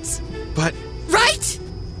 right? But... Right?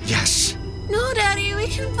 Yes. No, Daddy, we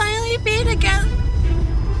can finally be together.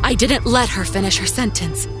 I didn't let her finish her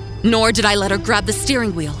sentence, nor did I let her grab the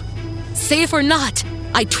steering wheel. Safe or not,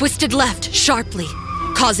 I twisted left sharply,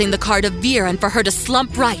 causing the car to veer and for her to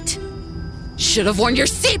slump right. Should have worn your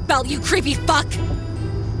seatbelt, you creepy fuck!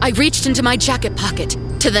 I reached into my jacket pocket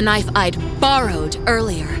to the knife I'd borrowed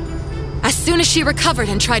earlier. As soon as she recovered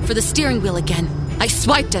and tried for the steering wheel again, I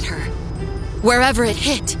swiped at her. Wherever it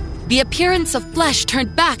hit, the appearance of flesh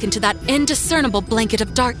turned back into that indiscernible blanket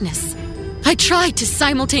of darkness. I tried to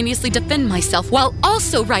simultaneously defend myself while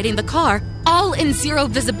also riding the car, all in zero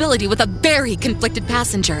visibility with a very conflicted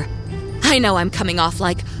passenger. I know I'm coming off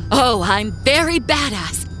like, oh, I'm very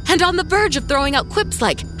badass, and on the verge of throwing out quips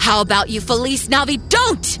like, how about you, Felice Navi,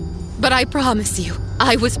 don't! But I promise you,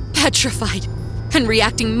 I was petrified and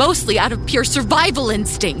reacting mostly out of pure survival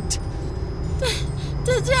instinct.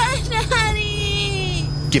 Daddy!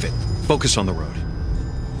 Give it. Focus on the road.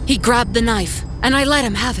 He grabbed the knife, and I let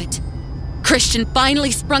him have it. Christian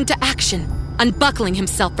finally sprung to action, unbuckling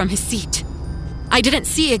himself from his seat. I didn't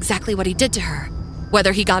see exactly what he did to her,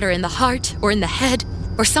 whether he got her in the heart or in the head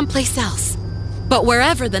or someplace else. But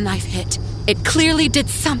wherever the knife hit, it clearly did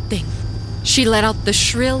something. She let out the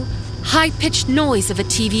shrill, high-pitched noise of a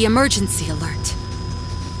TV emergency alert.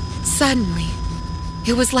 Suddenly,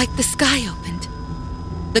 it was like the sky opened.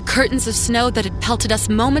 The curtains of snow that had pelted us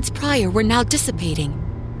moments prior were now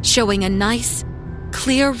dissipating, showing a nice,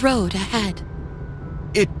 clear road ahead.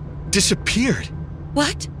 It disappeared.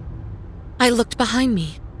 What? I looked behind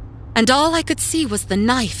me, and all I could see was the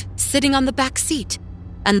knife sitting on the back seat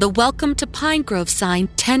and the Welcome to Pine Grove sign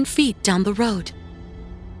 10 feet down the road.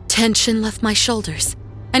 Tension left my shoulders,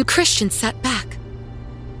 and Christian sat back.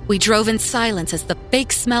 We drove in silence as the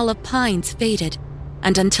fake smell of pines faded,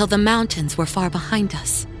 and until the mountains were far behind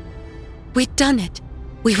us. We'd done it.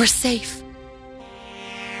 We were safe.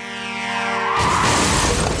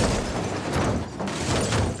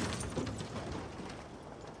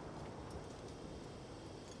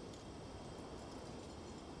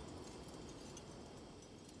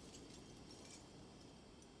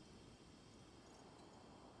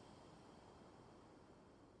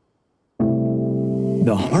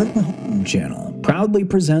 The Heart Mountain Channel proudly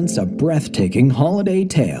presents a breathtaking holiday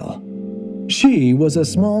tale. She was a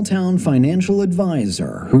small-town financial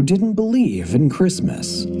advisor who didn't believe in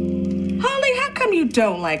Christmas. Holly, how come you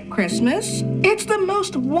don't like Christmas? It's the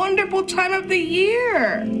most wonderful time of the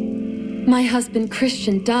year. My husband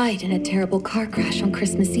Christian died in a terrible car crash on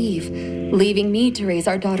Christmas Eve, leaving me to raise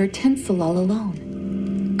our daughter Tinsel all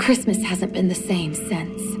alone. Christmas hasn't been the same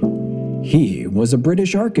since. He was a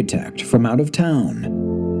British architect from out of town.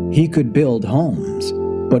 He could build homes,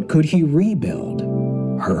 but could he rebuild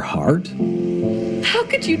her heart? How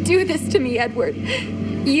could you do this to me, Edward?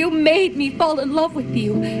 You made me fall in love with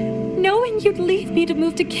you, knowing you'd leave me to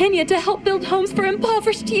move to Kenya to help build homes for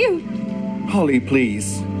impoverished youth. Holly,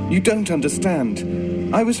 please. You don't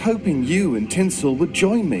understand. I was hoping you and Tinsel would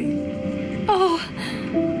join me. Oh,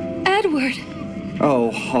 Edward.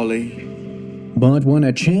 Oh, Holly. But when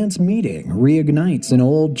a chance meeting reignites an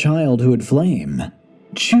old childhood flame,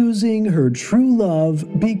 choosing her true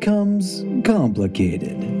love becomes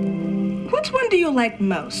complicated. Which one do you like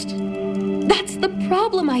most? That's the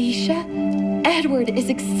problem, Aisha. Edward is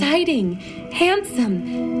exciting, handsome,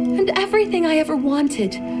 and everything I ever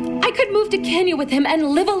wanted. I could move to Kenya with him and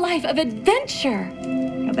live a life of adventure.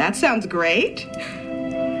 That sounds great.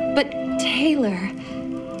 But Taylor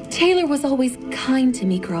was always kind to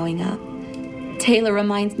me growing up. Taylor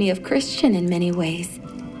reminds me of Christian in many ways.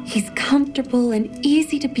 He's comfortable and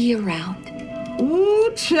easy to be around.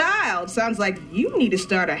 Ooh, child. Sounds like you need to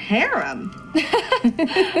start a harem.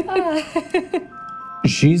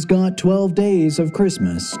 She's got 12 days of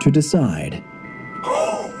Christmas to decide.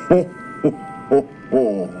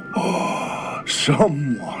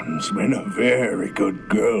 Someone's been a very good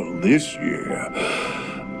girl this year.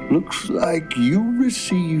 Looks like you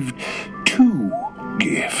received 2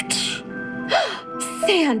 gifts.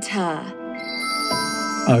 Santa!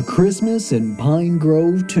 A Christmas in Pine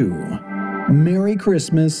Grove 2. Merry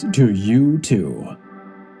Christmas to you too.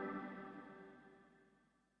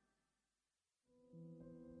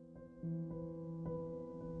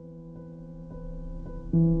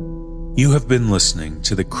 You have been listening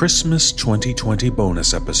to the Christmas 2020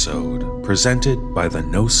 bonus episode presented by the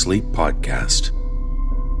NoSleep podcast.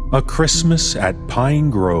 A Christmas at Pine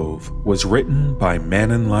Grove was written by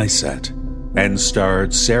Manon Lysette and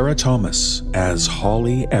starred Sarah Thomas as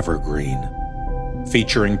Holly Evergreen,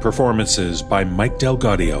 featuring performances by Mike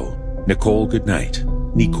Delgadio, Nicole Goodnight,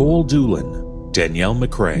 Nicole Doolin, Danielle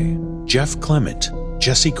McRae, Jeff Clement,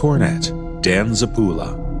 Jesse Cornett, Dan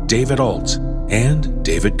Zapula, David Alt, and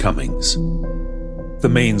David Cummings.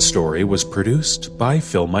 The main story was produced by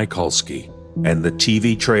Phil Michalski, and the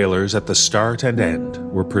TV trailers at the start and end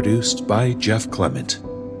were produced by Jeff Clement.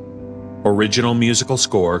 Original musical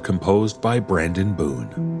score composed by Brandon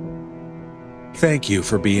Boone. Thank you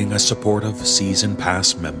for being a supportive Season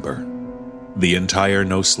Pass member. The entire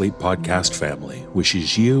No Sleep podcast family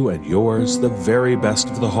wishes you and yours the very best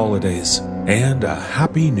of the holidays and a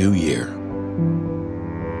Happy New Year.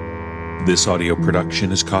 This audio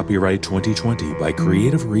production is copyright 2020 by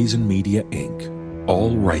Creative Reason Media, Inc.,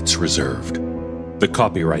 all rights reserved. The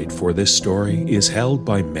copyright for this story is held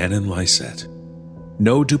by Manon Lysette.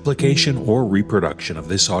 No duplication or reproduction of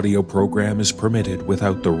this audio program is permitted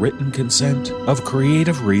without the written consent of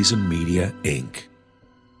Creative Reason Media, Inc.